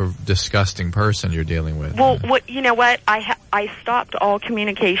disgusting person you're dealing with. Well, you know what? I stopped all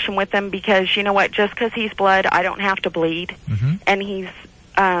communication with him because, you know what? Just because he's blood, I don't have to bleed. Mm-hmm. And he's...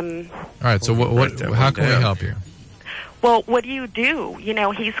 All right, so how can we help you? Well, what do you do? You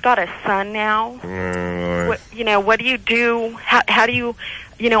know, he's got a son now. What do you do? How do you...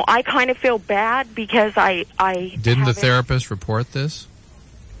 You know, I kind of feel bad because I Didn't the therapist report this?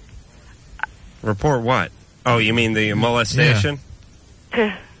 Report what? Oh, you mean the molestation?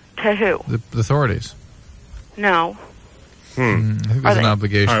 To who? The authorities. No. I think there's an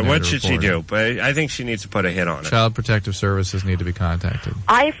obligation. All right, there what to should she report do? it. But I think she needs to put a hit on it. Child Protective Services need to be contacted.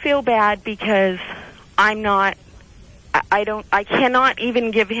 I feel bad because I'm not. I cannot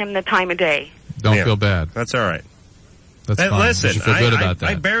even give him the time of day. Don't feel bad. That's all right. That's fine. Listen, you should feel good about that.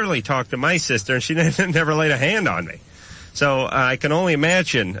 I barely talked to my sister, and she never laid a hand on me. So I can only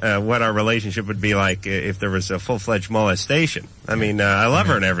imagine what our relationship would be like if there was a full-fledged molestation. I mean, I love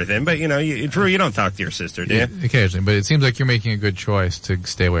her and everything, but, Drew, you don't talk to your sister, do you? Occasionally, but it seems like you're making a good choice to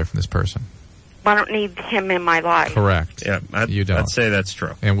stay away from this person. I don't need him in my life. Correct. Yeah, you don't. I'd say that's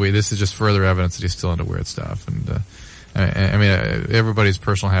true. And this is just further evidence that he's still into weird stuff. And I mean, everybody's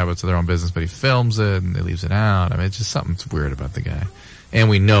personal habits are their own business, but he films it and he leaves it out. I mean, it's just something's weird about the guy. And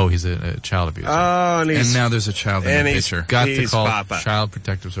we know he's a child abuser. Oh, and now there's a child in the picture. Got to call Papa. Child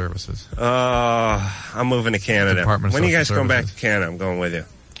Protective Services. Oh, I'm moving to Canada. Department of when are you Social guys going back Services. to Canada? I'm going with you.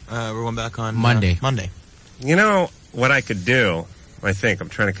 We're going back on Monday. Monday. You know what I could do? I think I'm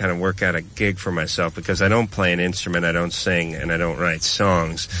trying to kind of work out a gig for myself because I don't play an instrument, I don't sing, and I don't write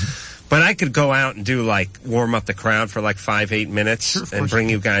songs. But I could go out and do warm up the crowd for 5-8 minutes and bring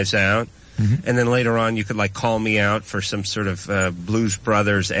you guys out. Mm-hmm. And then later on, you could call me out for some sort of Blues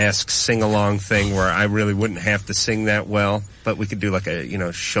Brothers-esque sing-along thing where I really wouldn't have to sing that well, but we could do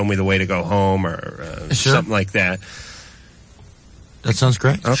a Show Me the Way to Go Home or something like that. That sounds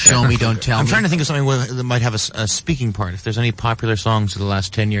great. Okay. Show me, don't tell me. I'm trying to think of something that might have a speaking part. If there's any popular songs of the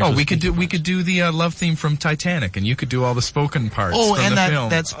last 10 years. Oh, we could do the love theme from Titanic, and you could do all the spoken parts. Oh, from and the film.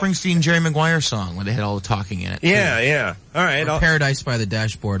 that Springsteen Jerry Maguire song where they had all the talking in it. Yeah. All right. Paradise by the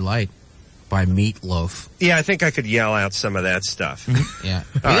Dashboard Light by Meatloaf. Yeah, I think I could yell out some of that stuff. Yeah.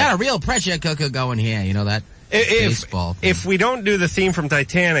 We got a real pressure cooker going here. You know that? Baseball thing. If we don't do the theme from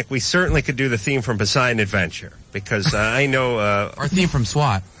Titanic, we certainly could do the theme from Poseidon Adventure. Because I know... Our theme from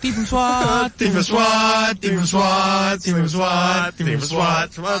SWAT. Theme from SWAT. Theme from SWAT. Theme from SWAT. Theme from SWAT. Theme from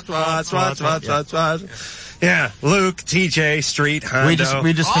SWAT. SWAT. Yeah, Luke, TJ, Street, Hondo. We just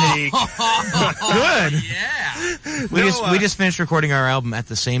finished. Good. Yeah. We just finished recording our album at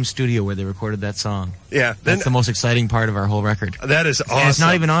the same studio where they recorded that song. Yeah. That's the most exciting part of our whole record. That is awesome. And it's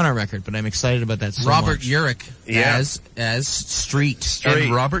not even on our record, but I'm excited about that so Robert much. Urich as Street.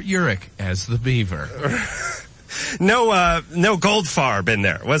 And Robert Urich as the Beaver. No Goldfarb in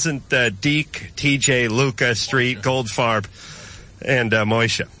there. It wasn't Deke, TJ, Luca, Street, Goldfarb, and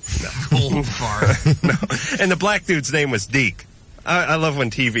Moisha. No. Goldfarb. No. And the black dude's name was Deke. I love when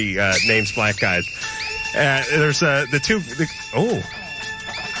TV names black guys. There's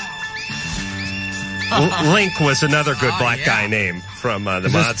Link was another good black guy name from the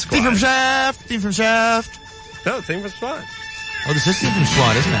Mod Squad. Theme from Shaft. Theme from Shaft. No, theme from SWAT. Oh, this is theme from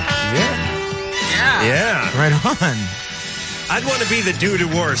SWAT, isn't it? Yeah. Right on. I'd want to be the dude who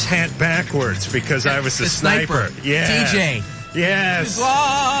wore his hat backwards because I was the sniper. Yeah. TJ. Yes.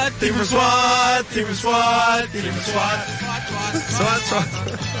 SWAT. Theme from SWAT. Theme from SWAT. Theme from SWAT. SWAT.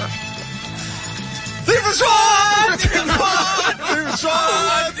 Theme from SWAT. Theme from SWAT. Theme from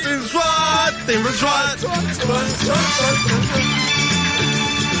SWAT. Theme from SWAT. Theme from SWAT. Theme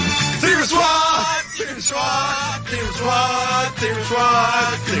from SWAT. Theme from SWAT. Theme from SWAT. Theme from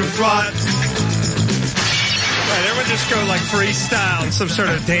SWAT. Theme from SWAT. Right, everyone just go freestyle, some sort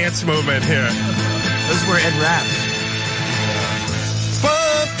of dance movement here. This is where Ed raps.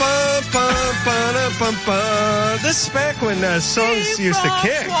 This is back when songs used to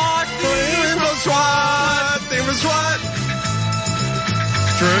kick. Theme from SWAT. Theme from SWAT.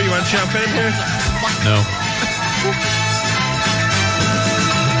 Drew, you want to jump in here? No.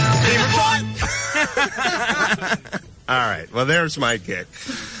 Theme from SWAT. All right, well, there's my gig.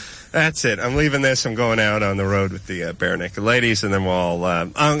 That's it. I'm leaving this. I'm going out on the road with the Barenaked Ladies, and then we'll.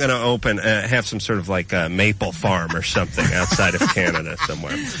 I'm going to have some sort of maple farm or something outside of Canada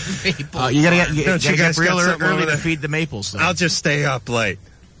somewhere. You gotta get real early to feed the maples. Though. I'll just stay up late.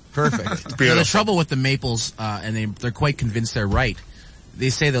 Perfect. So the trouble with the maples, and they're quite convinced they're right. They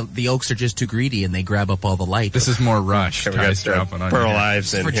say the oaks are just too greedy and they grab up all the light. This is more Rush. We got Pearl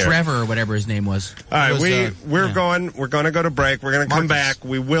Ives in for here. Trevor or whatever his name was. All right, we're going to go to break. We're going to come back.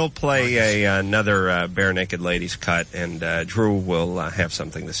 We will play another Barenaked Ladies cut, and Drew will have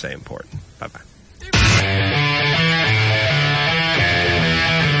something to say important. Bye bye.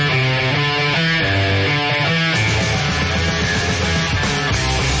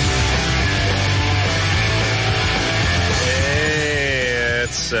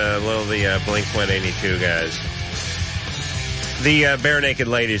 A little the Blink-182 guys. The Barenaked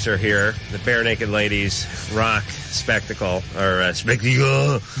Ladies are here. The Barenaked Ladies rock spectacle, or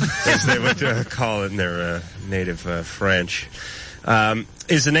spectacle, as they would call it in their native French.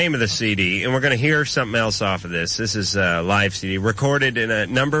 is the name of the CD, and we're going to hear something else off of this. This is a live CD, recorded in a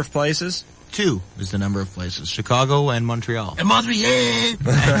number of places. 2 is the number of places. Chicago and Montreal. And Montreal!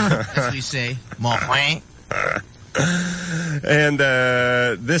 As we say. Montreal. And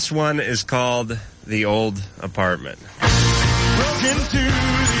this one is called The Old Apartment. Broke into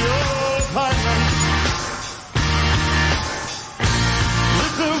the old apartment.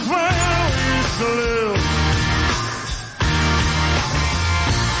 This is where we used to live.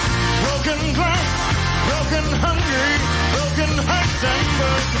 Broken glass, broken hungry, broken hearts and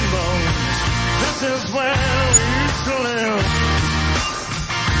broken bones. This is where we used to live.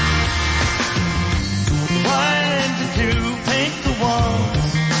 Why did you paint the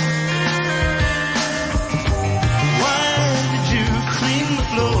walls? Why did you clean the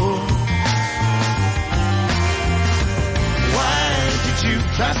floor? Why did you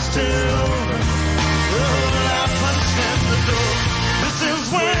plaster over? Oh, I punched at the door. This is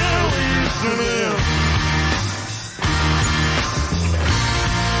where we used to live.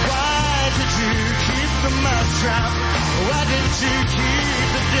 Why did you keep the mousetrap? Why didn't you keep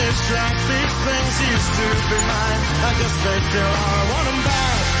the dish track? These things used to be mine. I guess they still are. I want them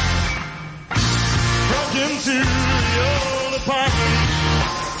back. Broke into the old apartment.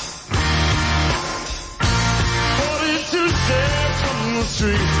 42 steps from the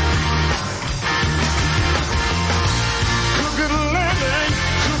street. Crooked landing,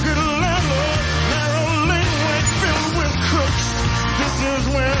 crooked landlord, narrow laneways filled with crooks. This is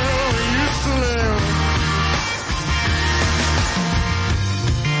where we used to live.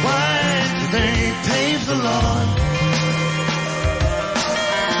 Why did they pave the lawn?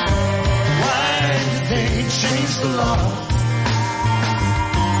 Why did they change the law?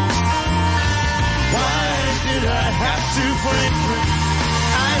 Why did I have to break free?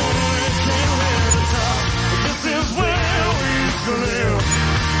 I only came here to talk. This is where we used to live.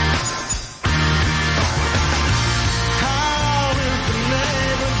 How is the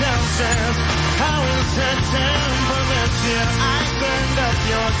neighbor downstairs? How is that temperament here? I turned up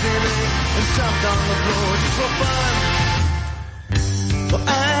your TV and stomped on the floor just for fun. Well,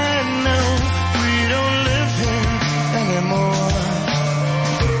 I know we don't live here anymore.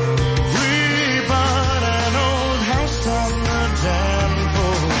 We bought an old house on the damn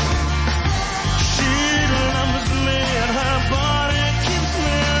floor. She loves me and her body keeps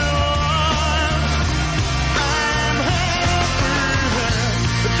me warm. I'm happy there,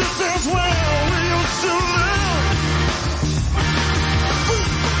 but this is where we used to live.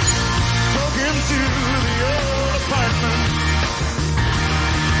 Broke into the old apartment.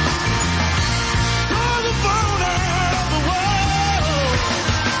 Throw the phone out the wall.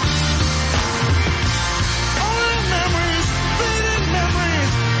 Only memories, fading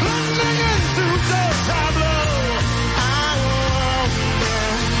memories, blending into the tableau. I want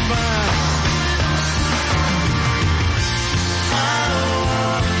them back. I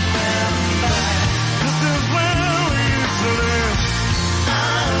want them back. This is where we used to live. I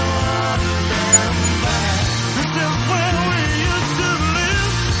want them back. This is where we used to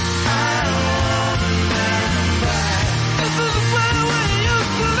live. I want them back. This is where we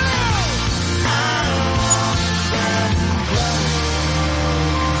used to live. I want them back.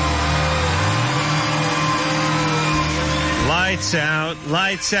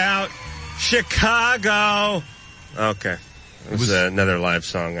 Lights out, Chicago. Okay. It was another live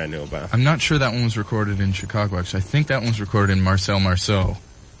song I knew about. I'm not sure that one was recorded in Chicago, actually. I think that one was recorded in Marcel Marceau,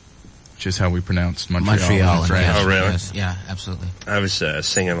 which is how we pronounced Montreal. In France. Oh, really? Yes, yeah, absolutely. I was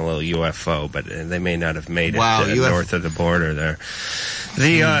singing a little UFO, but they may not have made it UFO. north of the border there.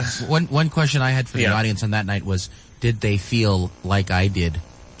 One question I had for the audience on that night was, did they feel like I did?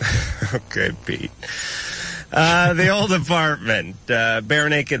 Okay, Pete. The Old Apartment,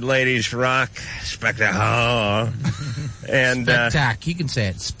 Barenaked Ladies rock spectacle, and Spectac. You can say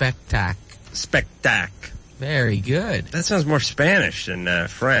it. Spectac. Spectac. Very good. That sounds more Spanish than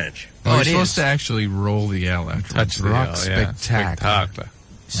French. Oh, you're supposed to actually roll the L after Touch the rock L, yeah. spectacular.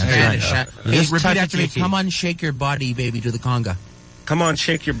 Spanish. Just Repeat touch after it, me. Kiki. Come on, shake your body, baby, to the conga. Come on,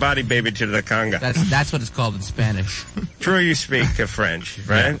 shake your body, baby, to the conga. That's what it's called in Spanish. True, you speak French,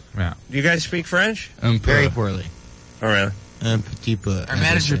 right? Yeah. Do you guys speak French? Very poorly. Oh, really? Un petit peu. Our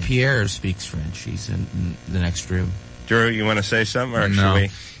manager Pierre speaks French. He's in the next room. Drew, you want to say something, or No. should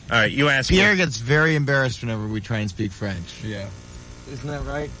we? All right, you ask. Pierre me. gets very embarrassed whenever we try and speak French. Yeah. Isn't that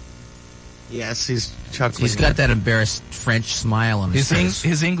right? Yes, he's chuckling. He's got that embarrassed French smile on his face.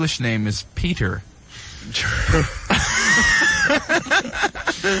 His English name is Peter.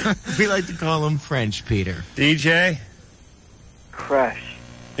 We like to call him French Peter. DJ? Crush.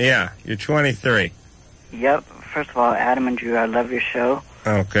 Yeah, you're 23. Yep, first of all, Adam and Drew, I love your show.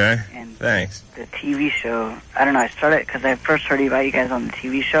 Okay. And thanks. The TV show, I don't know, I started because I first heard about you guys on the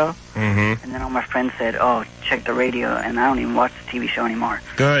TV show. Mm-hmm. And then all my friends said, oh, check the radio, and I don't even watch the TV show anymore.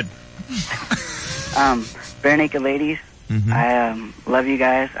 Good. Barenaked Ladies, Mm-hmm. I love you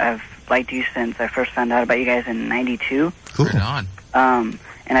guys. I've liked you since I first found out about you guys in 92. Cool. Right on.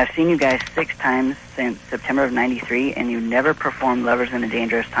 And I've seen you guys 6 times since September of 93, and you never performed Lovers in a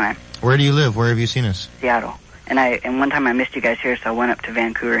Dangerous Time. Where do you live? Where have you seen us? Seattle. And one time I missed you guys here, so I went up to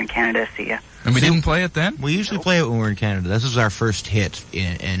Vancouver in Canada to see you. And we didn't play it then? We usually play it when we're in Canada. This was our first hit,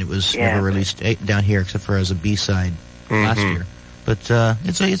 and it was never released down here except for as a B-side last year. But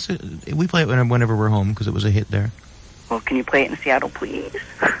we play it whenever we're home because it was a hit there. Well, can you play it in Seattle, please?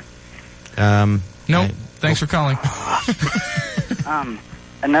 No, thanks for calling.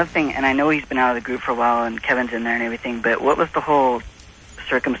 Another thing, and I know he's been out of the group for a while, and Kevin's in there and everything, but what was the whole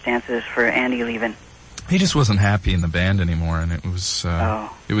circumstances for Andy leaving? He just wasn't happy in the band anymore, and it was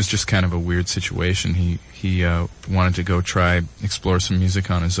just kind of a weird situation. He wanted to go explore some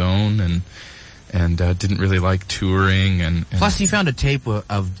music on his own, and didn't really like touring. And Plus, he found a tape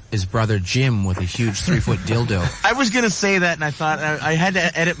of his brother Jim with a huge 3-foot dildo. I was going to say that, and I thought I had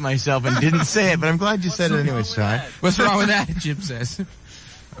to edit myself and didn't say it, but I'm glad you said it anyway, Sean. What's wrong with that, Jim says?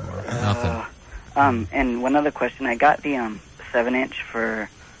 Nothing. And one other question. I got the 7-inch for,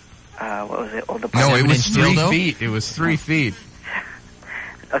 what was it? Old No, it was 3 feet. It was 3 feet.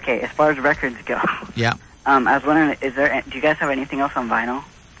 Okay, as far as records go. Yeah. I was wondering, do you guys have anything else on vinyl?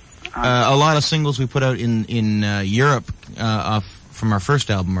 A lot of singles we put out in Europe from our first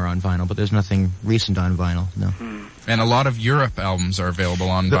album are on vinyl, but there's nothing recent on vinyl, no. And a lot of Europe albums are available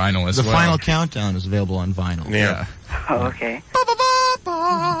on vinyl as well. The Final Countdown is available on vinyl. Yeah. Oh, okay.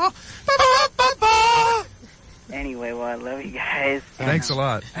 Anyway, well, I love you guys. Thanks a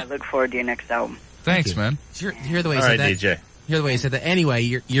lot. I look forward to your next album. Thanks, man. Hear the way he All said right, that. DJ. Hear the way he said that. Anyway,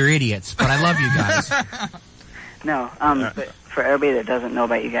 you're idiots, but I love you guys. No, but for everybody that doesn't know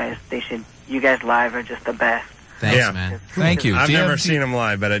about you guys, you guys live are just the best. Thanks, man. Thank you. I've never seen them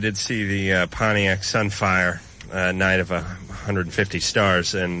live, but I did see the Pontiac Sunfire night of 150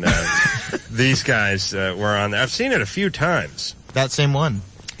 stars, and these guys were on there. I've seen it a few times. That same one.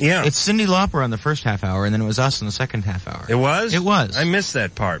 Yeah. It's Cyndi Lauper on the first half hour, and then it was us in the second half hour. It was? It was. I missed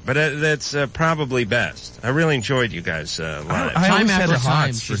that part, but that's probably best. I really enjoyed you guys live. I always had after a time,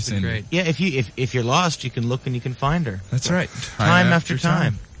 hots for she's been Cyndi. great. Yeah, if you're lost, you can look and you can find her. That's right. Time after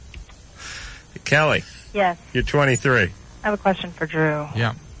time. Kelly, Yes, you're 23. I have a question for Drew.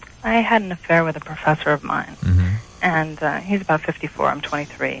 Yeah. I had an affair with a professor of mine, and he's about 54. I'm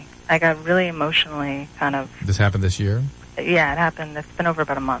 23. I got really emotionally kind of... This happened this year? Yeah, it happened. It's been over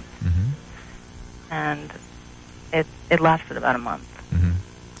about a month. And it lasted about a month.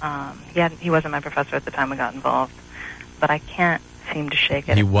 He wasn't my professor at the time we got involved, but I can't seem to shake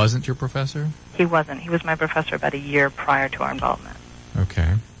it. He wasn't your professor? He wasn't. He was my professor about a year prior to our involvement.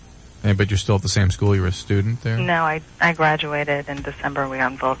 Okay. But you're still at the same school? You were a student there? No, I graduated in December. We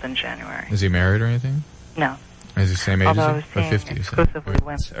got involved in January. Is he married or anything? No. Is he the same age Although I as was you? Or seeing 50? exclusively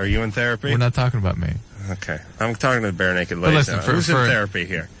women. Are you in therapy? We're not talking about me. Okay. I'm talking to the Barenaked But Ladies. listen, Who's in therapy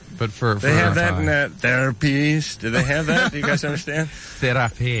here? But for they have that in therapies. Do they have that? Do you guys understand?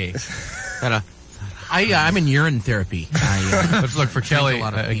 Therapy. I'm in urine therapy. But look, for Kelly, a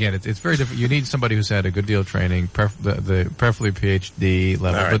lot of again, it's very different. You need somebody who's had a good deal of training, preferably PhD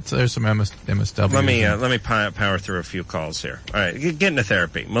level. All right. But there's some MSW. Let me power through a few calls here. All right, get into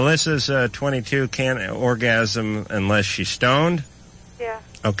therapy. Melissa's 22, can't orgasm unless she's stoned. Yeah.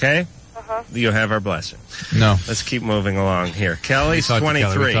 Okay. You have our blessing. No. Let's keep moving along here. Kelly's We talked to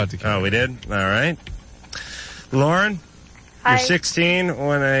 23. Kelly. We talked to Kelly. Oh, we did? All right. Lauren, Hi. you're 16.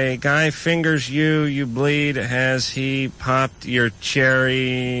 When a guy fingers you, you bleed. Has he popped your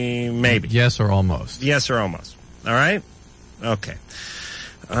cherry? Maybe. Yes or almost. Yes or almost. All right? Okay.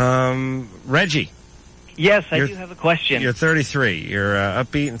 Reggie. Yes, I do have a question. You're 33. You're an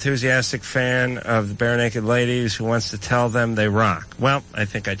upbeat, enthusiastic fan of the Barenaked Ladies who wants to tell them they rock. Well, I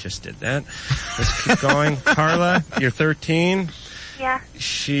think I just did that. Let's keep going. Carla, you're 13. Yeah.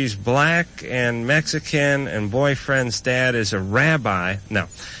 She's black and Mexican, and boyfriend's dad is a rabbi. No.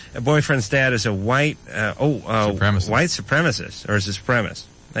 A boyfriend's dad is a white supremacist, or is it supremacist?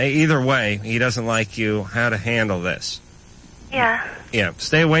 Either way, he doesn't like you. How to handle this? Yeah. Yeah,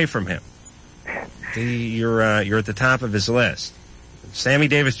 stay away from him. You're at the top of his list. Sammy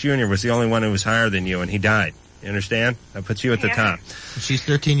Davis Jr. was the only one who was higher than you, and he died. You understand? That puts you at the top. She's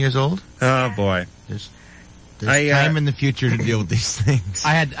 13 years old? Oh, boy. There's time in the future to deal with these things.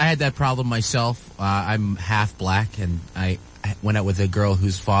 I had that problem myself. I'm half black, and I went out with a girl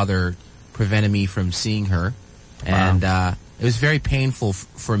whose father prevented me from seeing her. And it was very painful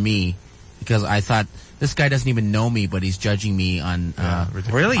for me because I thought, this guy doesn't even know me, but he's judging me on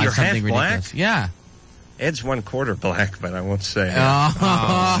really? on You're half something black? ridiculous. Yeah. Ed's 1/4 black, but I won't say.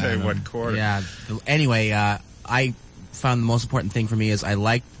 Oh. Say 1/4. Yeah. Anyway, I found the most important thing for me is I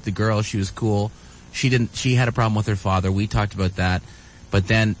liked the girl. She was cool. She had a problem with her father. We talked about that. But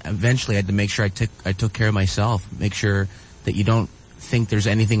then eventually I had to make sure I took care of myself. Make sure that you don't think there's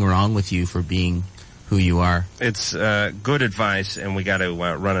anything wrong with you for being who you are. It's good advice, and we got to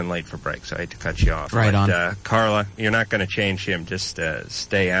run in late for break, so I hate to cut you off. Right but, on. Carla, you're not going to change him. Just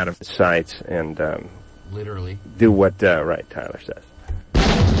stay out of his sights and literally do what Tyler says.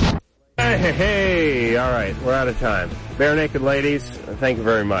 Hey, all right, we're out of time. Barenaked Ladies, thank you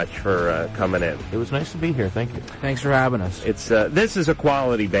very much for coming in. It was nice to be here. Thank you. Thanks for having us. It's this is a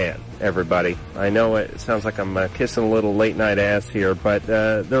quality band, everybody. I know it sounds like I'm kissing a little late night ass here, but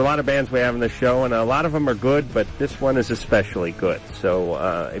there are a lot of bands we have on the show, and a lot of them are good, but this one is especially good. So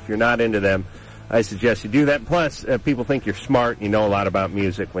if you're not into them, I suggest you do that. Plus, people think you're smart and you know a lot about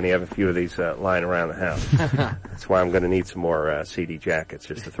music when you have a few of these lying around the house. That's why I'm going to need some more CD jackets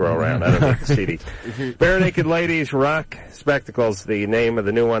just to throw around. I don't need the CD. Barenaked Ladies, Rock Spectacles, the name of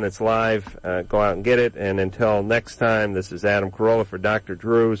the new one. It's live. Go out and get it. And until next time, this is Adam Carolla for Dr.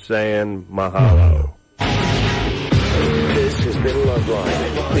 Drew saying mahalo. This has been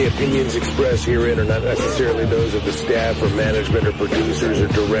Loveline. The opinions expressed herein are not necessarily those of the staff or management or producers or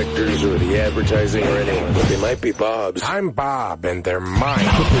directors or the advertising or anyone, but they might be Bob's. I'm Bob, and they're mine.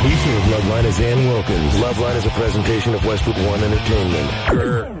 The producer of Loveline is Ann Wilkins. Loveline is a presentation of Westwood One Entertainment.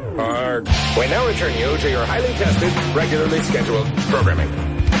 We now return you to your highly tested, regularly scheduled programming.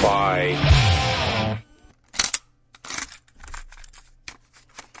 Bye.